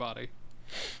 2/3 body.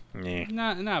 Yeah.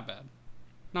 Not bad.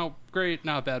 No, great,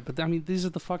 not bad. But I mean, these are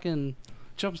the fucking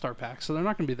Jumpstart packs, so they're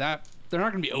not gonna be that. They're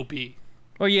not gonna be OP.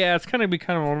 Oh yeah, it's kind of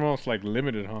almost like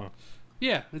limited, huh?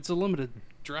 Yeah, it's a limited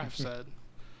draft set.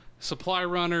 Supply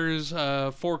runners,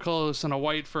 4 colors and a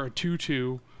white for a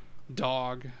 2/2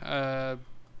 dog.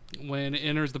 When it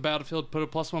enters the battlefield, put a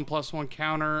 +1/+1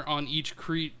 counter on each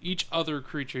other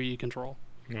creature you control.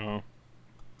 No.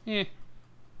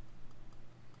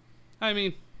 I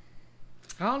mean,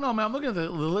 I don't know, man. I'm looking at the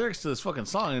lyrics to this fucking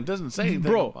song, and it doesn't say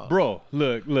anything. about Bro,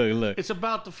 look. It's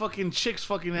about the fucking chicks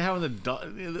fucking having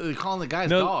the calling the guys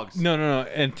No, dogs. no.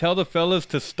 And tell the fellas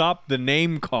to stop the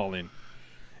name calling.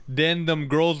 Then them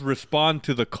girls respond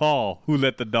to the call. Who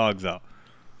let the dogs out?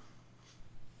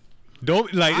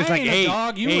 Don't like. It's I like, ain't a hey,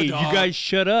 dog, you a dog." you guys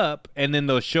shut up. And then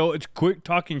they'll show. It's quick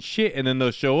talking shit, and then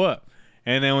they'll show up.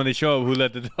 And then when they show up, who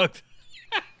let the dogs?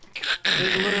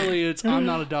 it's I'm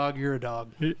not a dog, you're a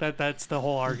dog. That's the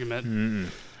whole argument.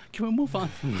 Can we move on?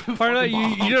 Part of that,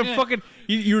 you're fucking.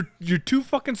 You're too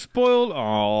fucking spoiled.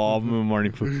 Oh, Marty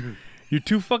Poo. You're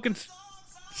too fucking.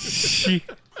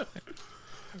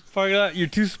 Part of that, you're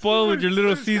too spoiled with your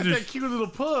Little Got Caesars. that cute little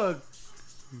pug.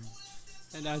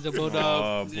 And that's a bulldog.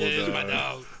 Oh, There's my bulldog.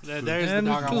 dog. There's Man,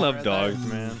 the dog. I I love want right dogs,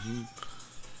 there. man.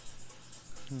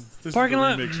 This Parking is the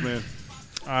lot. remix, man.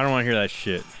 I don't want to hear that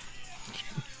shit.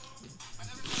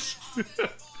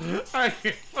 I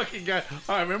fucking got.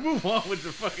 All right, man. Move on with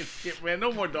the fucking shit, man.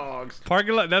 No more dogs.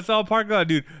 Parking lot. That's all parking lot,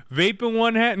 dude. Vape in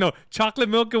one hand. No, chocolate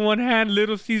milk in one hand.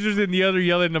 Little Caesars in the other,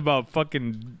 yelling about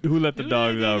fucking who let the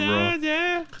dogs out, bro.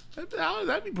 Yeah.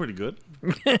 That'd be pretty good.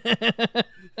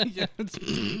 Yeah.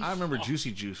 I remember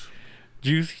Juicy Juice.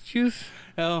 Juicy juice.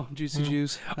 Oh, juicy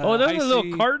juice. Oh, those are Icy.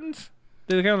 little cartons.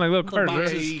 They're kind of like little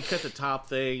cartons. Yeah, you cut the top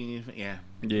thing. Yeah.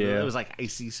 Yeah. It was like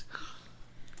ices.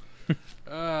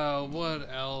 What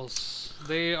else?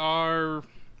 They are.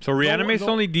 So Reanimate's no.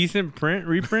 the only decent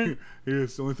reprint. Yeah,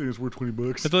 it's the only thing that's worth $20.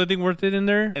 That's the only thing worth it in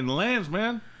there. And lands,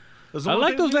 man. That's the I only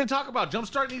like thing those we need lands. to talk about.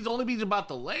 Jumpstart needs to only be about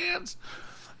the lands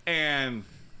and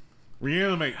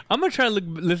Reanimate. I'm gonna try to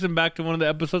listen back to one of the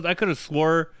episodes. I could have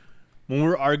swore when we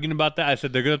were arguing about that, I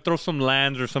said they're gonna throw some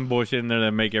lands or some bullshit in there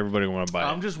that make everybody want to buy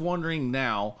I'm it. just wondering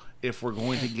now if we're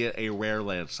going to get a rare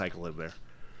land cycle in there.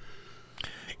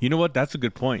 You know what? That's a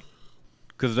good point.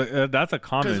 Because that's a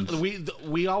common. Because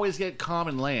we always get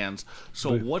common lands.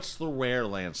 So what's the rare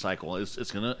land cycle?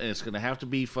 It's gonna have to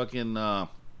be fucking a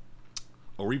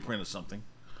reprint of something.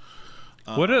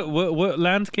 What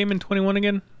lands came in 21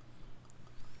 again?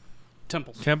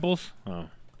 Temples. Temples. Oh.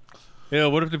 Yeah.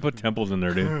 What if they put temples in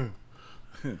there, dude?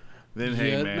 Then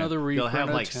hey Yet man, another they'll reprint have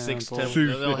of like six temples.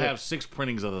 temples. They'll have 6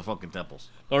 printings of the fucking temples.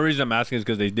 The only reason I'm asking is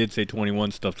because they did say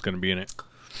 21 stuff's gonna be in it.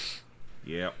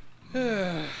 Yep.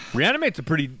 Reanimate's a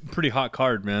pretty hot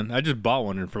card, man. I just bought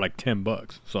one for like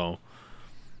 $10, so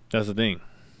that's the thing.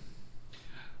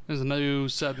 There's a new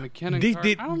Seb McKinnon card.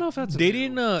 I don't know if that's. They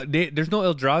didn't. There's no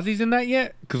Eldrazi's in that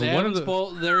yet because They one of haven't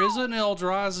the there is an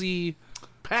Eldrazi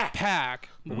pack,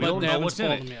 but don't they know haven't what's in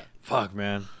spoiled it. them yet. fuck,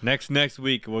 man. Next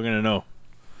week we're gonna know.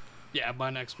 Yeah, by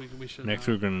next week we should. Next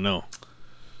know. week we're gonna know.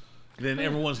 Then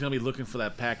everyone's gonna be looking for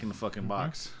that pack in the fucking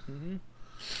box.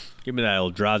 Give me that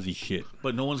Eldrazi shit.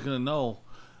 But no one's gonna know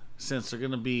since they're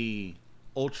gonna be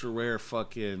ultra rare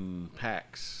fucking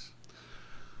packs.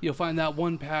 You'll find that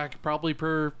one pack probably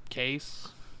per case.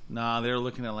 Nah, they're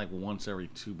looking at like once every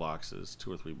 2 boxes,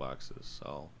 2 or 3 boxes.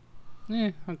 So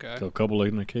Yeah, okay. So a couple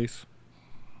in the case.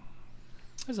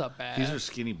 It's not bad. these are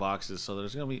skinny boxes. So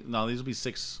there's gonna be these will be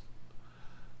six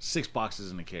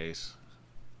boxes in the case.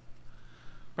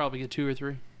 Probably get 2 or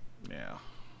 3. Yeah,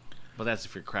 but that's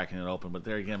if you're cracking it open. But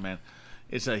there again, man,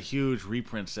 it's a huge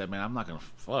reprint set, man. I'm not gonna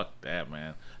fuck that,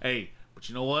 man. Hey, but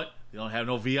you know what? They don't have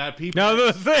no VIP.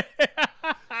 No, packs.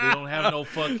 They don't have no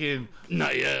fucking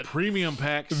Not yet. premium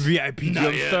packs. VIP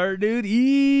Not yet. Jumpstart, dude.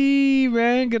 Eee,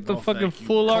 man, get the No, fucking thank you.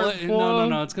 full art foil.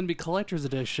 No. It's gonna be collector's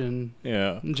edition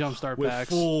Yeah. Jumpstart With packs.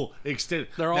 full extended.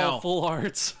 They're all Now, full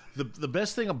arts. The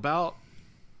best thing about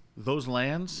those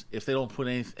lands, if they don't put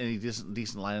any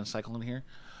decent land cycle in here,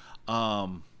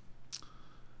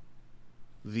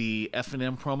 the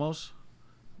F&M promos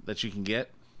that you can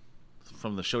get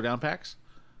from the Showdown packs,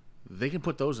 they can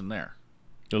put those in there.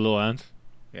 The little ants.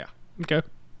 Yeah. Okay.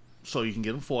 So you can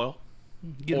get them foil,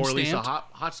 Get 'em or at least a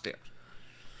stamped. hot stamped.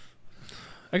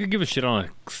 I could give a shit on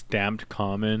a stamped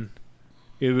common.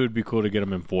 It would be cool to get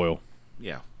them in foil.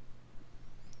 Yeah.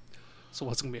 So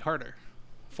what's gonna be harder?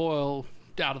 Foil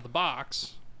out of the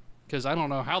box, because I don't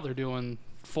know how they're doing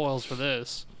foils for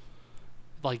this.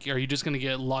 Like, are you just gonna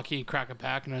get lucky, crack a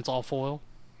pack, and it's all foil?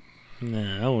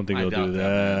 Nah, I don't think I they'll doubt do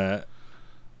that,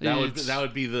 that. That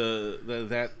would be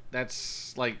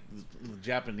that's like the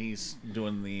Japanese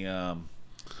doing the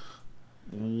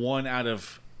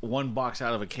one box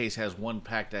out of a case has one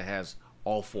pack that has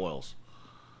all foils.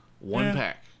 One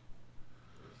pack.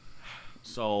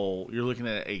 So you're looking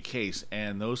at a case,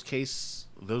 and those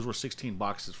were 16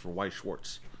 boxes for White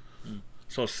Schwartz.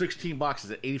 So 16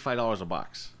 boxes at $85 a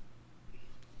box.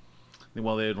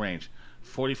 Well, they would range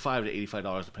 $45 to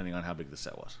 $85 depending on how big the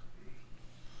set was.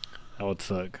 That would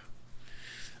suck.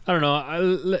 I don't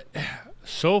know.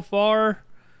 So far,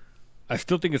 I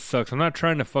still think it sucks. I'm not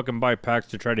trying to fucking buy packs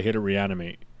to try to hit a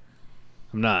reanimate.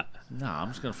 I'm not. Nah, I'm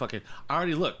just gonna fucking. I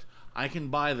already looked. I can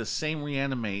buy the same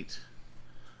reanimate,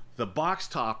 the box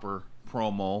topper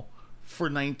promo for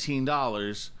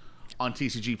 $19 on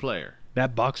TCG Player.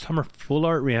 That box timer full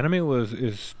art reanimate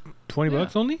is $20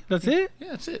 Yeah. only. That's it.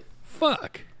 Yeah, that's it.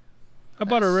 Fuck. I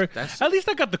bought a that's- at least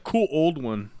I got the cool old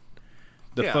one.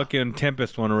 The Yeah. fucking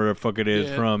Tempest one or whatever the fuck it is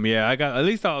Yeah. from. Yeah, I got at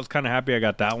least I was kinda happy I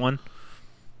got that one.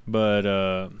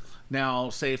 But Now,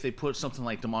 say if they put something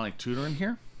like Demonic Tutor in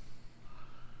here,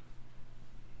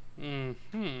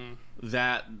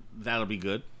 that'll be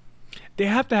good. they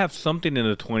have to have something in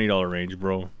the $20 range,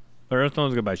 bro. Or else no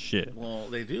one's gonna buy shit. Well,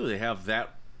 they do. They have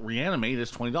that reanimate is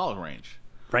 $20 range.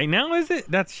 Right now, is it?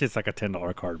 That shit's like a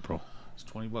 $10 card, bro. It's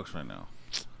 $20 right now.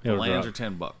 The It'll lands drop. are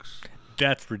 $10.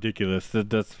 That's ridiculous.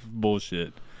 That's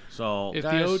bullshit. So If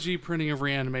guys, the OG printing of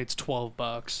Reanimate's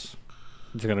 $12,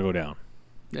 It's gonna go down.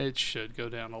 it should go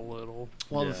down a little.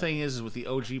 well, Yeah. the thing is with the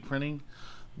OG printing,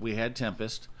 we had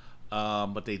Tempest,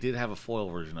 but they did have a foil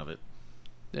version of it.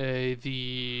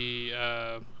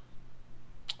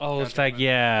 Oh, it's like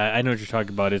I know what you're talking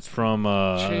about. It's from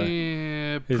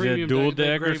is it Dual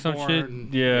Deck or some shit?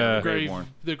 Yeah. Greyborn.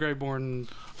 The Greyborn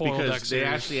foil deck Because they series.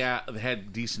 actually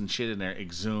had decent shit in there.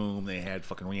 Exhume, they had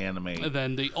fucking Reanimate. And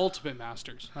then the Ultimate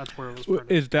Masters. That's where it was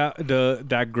printed. Is that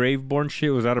that Graveborn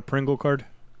shit? Was that a Pringle card?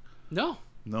 No.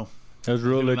 No. That was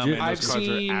real Not many legit. of I've those cards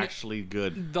seen- are actually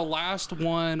good. The last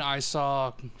one I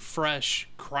saw fresh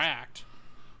cracked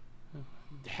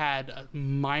had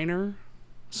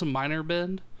some minor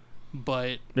bend, but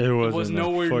It it wasn't was a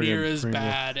nowhere fucking near as Pringle.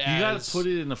 bad as You gotta put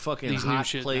it in a fucking these new hot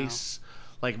shit place,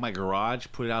 like my garage.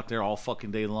 Put it out there all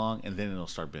fucking day long, and then it'll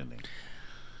start bending.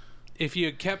 if you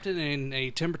had kept it in a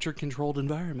temperature controlled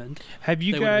environment. Have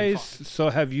you They would've been guys? So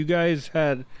have you guys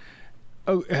had?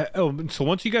 So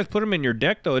once you guys put them in your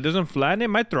deck, though, it doesn't flatten it.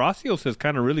 My Thrasios has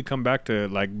kind of really come back to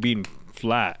like being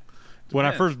flat. When I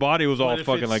Depends. first bought it, it was all But if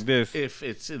fucking it's- like this. If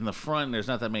it's in the front, and there's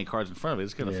not that many cards in front of it.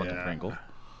 It's gonna fucking Yeah. Pringle.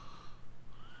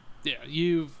 Yeah,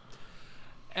 you've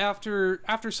after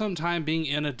some time being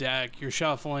in a deck, you're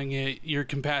shuffling it, you're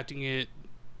compacting it,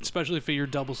 especially if you're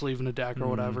double sleeving a deck or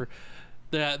whatever.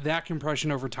 That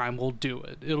compression over time will do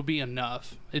it. It'll be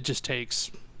enough. It just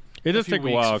takes. It does few take a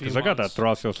weeks, while a few because I got that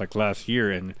months. Thrasios like last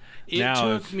year, and It now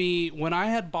took it's- me when I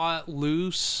had bought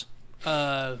loose.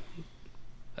 It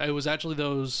was actually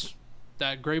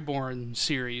that Greyborn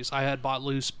series. I had bought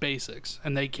loose basics,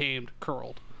 and they came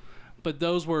curled, but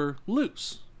those were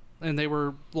loose, and they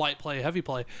were light play, heavy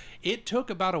play. It took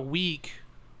about a week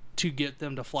to get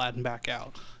them to flatten back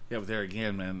out. Yeah, but there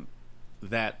again, man,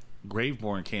 that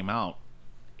Graveborn came out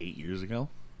 8 years ago.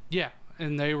 Yeah,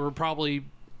 and they were probably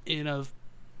in a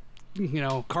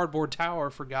cardboard tower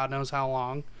for God knows how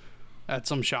long at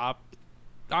some shop.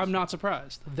 I'm not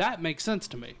surprised. That makes sense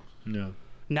to me. no.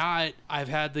 Not I've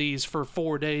had these for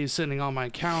 4 days sitting on my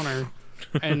counter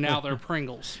and now they're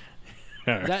Pringles.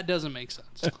 That doesn't make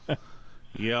sense.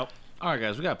 Yep. All right,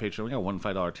 guys, we got Patreon. We got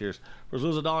 $1 tiers. For as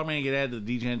little as $1, man, you get added to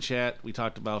the DGen chat. We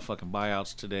talked about fucking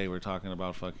buyouts today. We're talking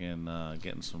about fucking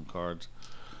getting some cards.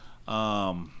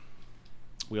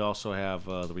 We also have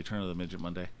the Return of the Midget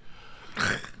Monday.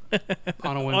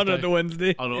 On a On Wednesday. the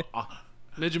Wednesday. Oh, no,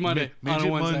 Midget Monday on a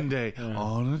Midget Wednesday. Monday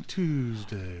on a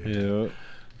Tuesday. Yeah.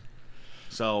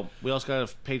 So we also got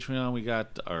a Patreon. We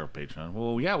got our Patreon.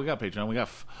 Well, yeah, we got Patreon. We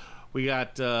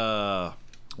got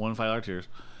 $1 tiers.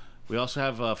 We also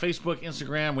have Facebook,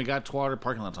 Instagram. We got Twitter.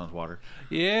 Parking Lots on Twitter.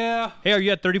 Yeah. Hey, are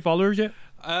you at 30 followers yet?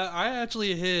 I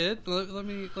actually hit. Let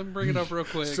me bring it up real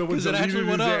quick. So Because it actually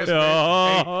went up.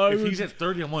 Hey, if he's at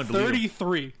 30, I'm going to delete him.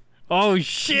 33. Oh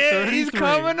shit! He's 33.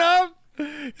 coming up.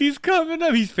 He's coming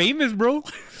up. He's famous, bro.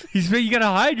 You gotta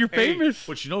hide. You're Hey, famous.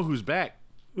 but you know who's back?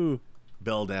 Who?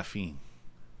 Belle Daphne,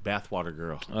 Bathwater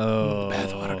Girl. Oh,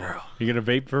 Bathwater Girl. You gonna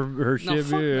vape for her shit?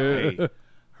 fuck no. Yeah. Hey,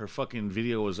 her fucking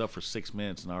video was up for 6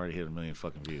 minutes and already hit 1 million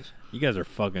fucking views. You guys are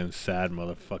fucking sad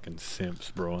motherfucking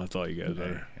simps, bro. That's all you guys Hey,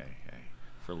 are. hey.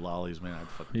 For lollies, man, I'd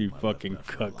fucking. You do my fucking left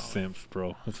for a cuck lolly. simps,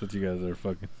 bro. That's what you guys are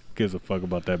fucking. Gives a fuck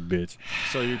about that bitch.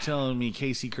 So you're telling me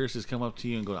Casey Curses come up to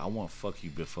you and go, "I want to fuck you,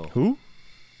 Biffo." Who?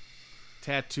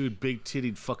 Tattooed,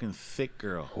 big-titted, fucking thick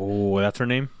girl. Oh, that's her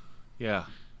name? Yeah.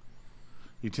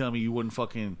 You telling me you wouldn't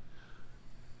fucking?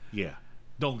 Yeah.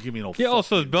 Don't give me no. Yeah.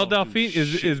 Also, is fucking- Belle don't do Delphine?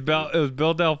 shit, Is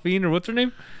Belle Delphine or what's her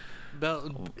name?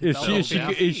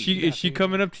 Is she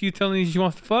coming up to you telling you she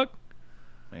wants to fuck?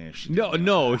 Man, she No, did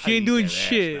no, that. she I'd ain't eat doing that ass,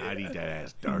 shit. man. I'd eat that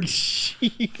ass dirty.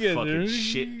 She Fucking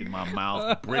shit in my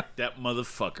mouth. Brick that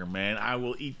motherfucker, man. I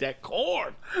will eat that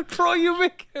corn. Bro, you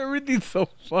make everything so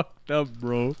fucked up,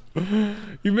 bro.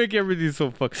 You make everything so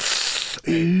fucked.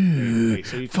 Hey,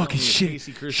 so you Fucking shit.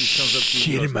 Casey Curses comes up to you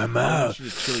Shit and in my goes, mouth.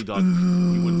 She's a chili dog.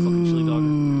 You wouldn't fucking chili dog her?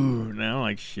 Ooh, now I don't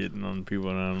like shitting on people.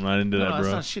 And I'm not into No, that, that's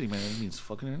bro. not shitty, man. It means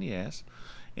fucking her in the ass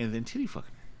and then titty fucking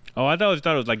her. Oh, I always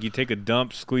thought it was like you take a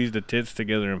dump, squeeze the tits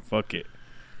together, and fuck it.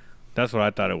 That's what I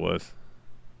thought it was.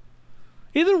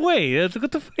 Either way, look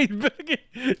at the face.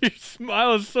 Your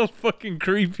smile is so fucking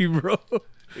creepy, bro.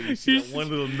 You see that one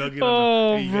little nugget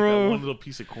Oh, on the, hey, you got bro. that one little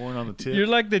piece of corn on the tip. You're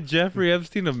like the Jeffrey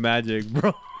Epstein of magic,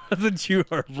 bro. That's what you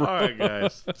are, bro. All right,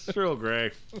 guys. It's real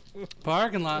Greg.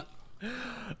 Parking lot.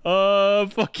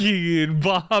 Fucking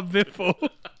Bob Biffo.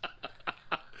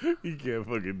 You can't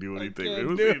fucking do anything, can't man.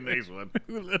 We'll do see it. you next one.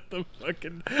 Who let the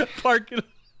fucking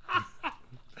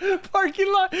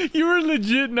parking lot? You were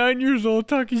legit 9 years old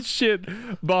talking shit.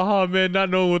 Baha, man,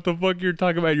 not knowing what the fuck you're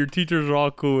talking about. Your teachers are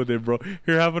all cool with it, bro.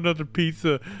 Here, have another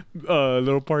pizza,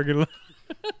 little parking lot.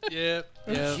 Yeah.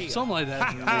 Something like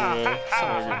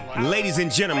that. Ladies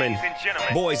and gentlemen,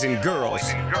 boys and girls,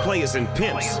 players and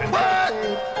pimps,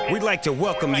 we'd like to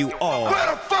welcome you all.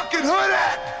 Where the fucking hood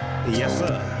at? Yes,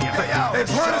 sir. If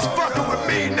hood is fucking with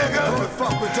me, nigga.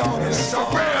 Fuck with dog. It's for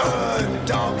real.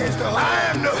 Dog is the hood. I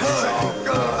am the hood.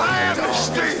 I am the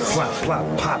streets. Plop,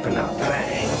 plop, popping out,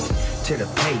 bang. To the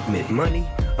pavement, money,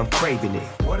 I'm craving it.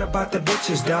 What about the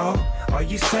bitches, dawg? Are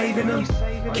you saving them?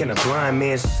 Can a blind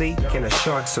man see? Can a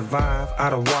shark survive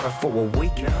out of water for a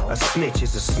week? A snitch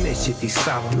is a snitch if he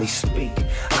solemnly speak.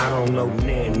 I don't know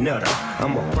near nutter.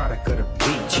 I'm a product of the beach.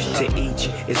 To each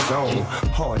its own,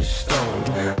 hard as stone.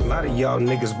 A lot of y'all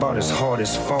niggas bought as hard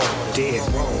as phone. Dead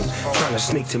wrong. Trying to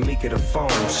sneak to Mika the phone.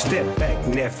 Step back,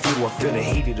 nephew. I feel the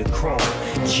heat of the chrome.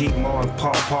 G-Mar and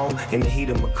Paw in the heat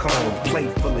of Macomb.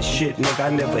 Plate full of shit, nigga. I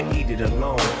never eat it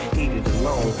alone. Eat it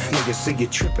alone. Niggas see you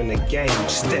tripping the game.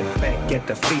 Step back at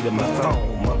the feet of my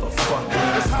throne, motherfucker.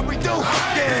 That's how we do.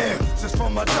 Yeah, this is for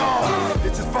my dog.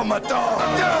 This is for my dog.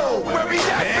 Yo, where we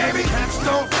at, baby? Cats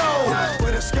don't know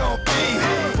what it's gonna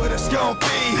be. What it's gonna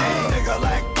be. Nigga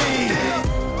like me.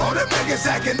 All them niggas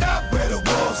acting up where the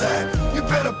wolves at. You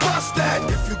better bust that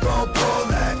if you gon' pull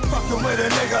that. Fucking with a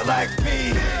nigga like me.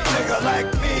 Nigga like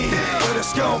me. What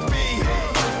it's gonna be.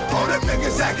 All them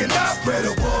niggas acting up where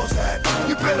the wolves at.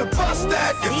 You better bust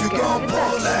that if you gon'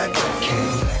 pull that.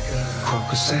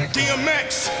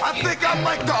 DMX, I think I'm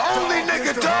like the only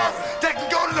nigga, dog, that can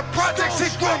go to the projects he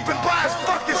grew up and by his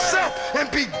fucking self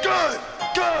and be good.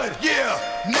 Good, yeah,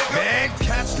 nigga. Man,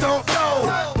 cats don't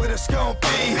know what it's gonna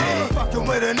be. Fucking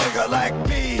with a nigga like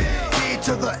me. E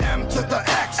to the M to the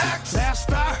X.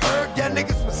 Last I heard, yeah,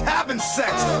 niggas was having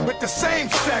sex with the same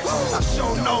sex. I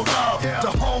show no love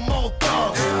to homo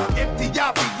thugs. Empty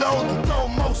out, reload, and throw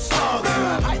more slugs.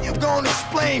 How you gonna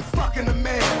explain fucking a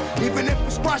man? Even if we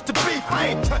squash the beef, I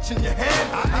ain't touching your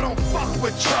hand. I don't fuck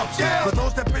with chumps. For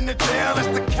those that been to jail, it's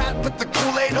the cat with the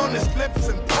Kool-Aid on his lips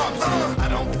and pumps. I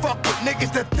don't fuck with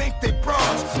niggas that think they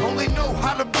bras. Only know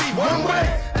how to be one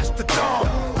way, that's the dog.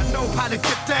 I know how to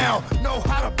get down, know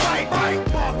how to bite.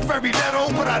 Bark very little,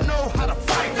 but I know how to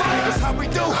fight. That's how we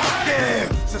do. Yeah,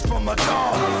 this is for my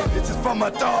dog. This is for my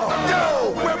dog.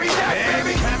 Yo, where we at,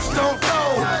 baby? Cats don't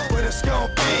know what it's gonna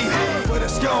be. What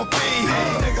it's gonna be.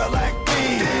 Nigga like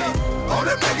me. All the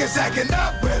them niggas acting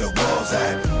up, where the wolves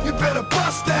at? You better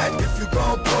bust that if you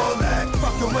gon' pull that.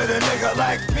 Fucking with a nigga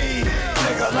like me,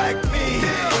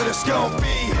 where it's gon'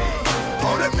 be.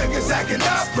 All them niggas acting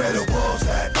up, where the wolves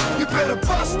at? You better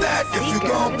bust that if you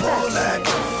gon' pull that.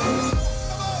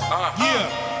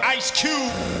 Yeah, Ice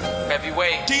Cube,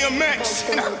 Heavyweight, DMX,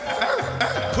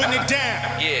 putting it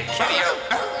down. yeah, Kenny-O.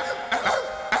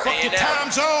 Fuck your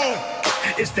time zone.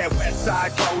 It's that west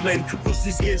side rolling,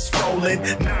 pussies get swollen,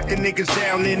 knocking niggas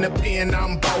down in the pen,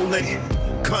 I'm bowling,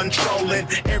 controlling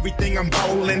everything I'm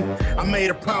bowling. I made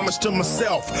a promise to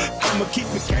myself, I'ma keep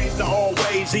it gangsta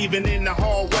always, even in the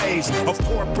hallways of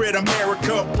corporate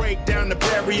America, break down the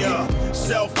barrier.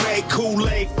 Self-made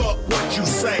Kool-Aid, fuck what you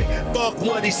say, fuck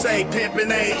what he say,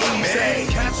 pimpin' ain't easy. Man,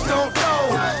 cats don't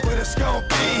know what it's gon'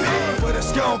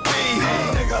 be,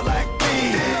 nigga like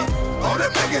me. All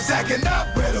them niggas acting up,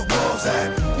 where the wolves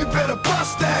at? You better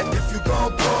bust that if you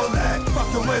gon' pull that.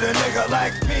 Fucking with a nigga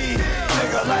like me,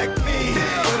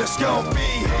 where it's gon'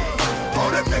 be.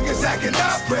 All them niggas acting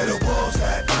up, where the wolves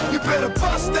at? You better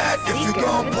bust that if you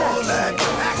gon' pull that.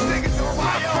 Ask niggas on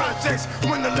my projects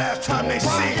when the last time they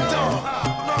seen dog.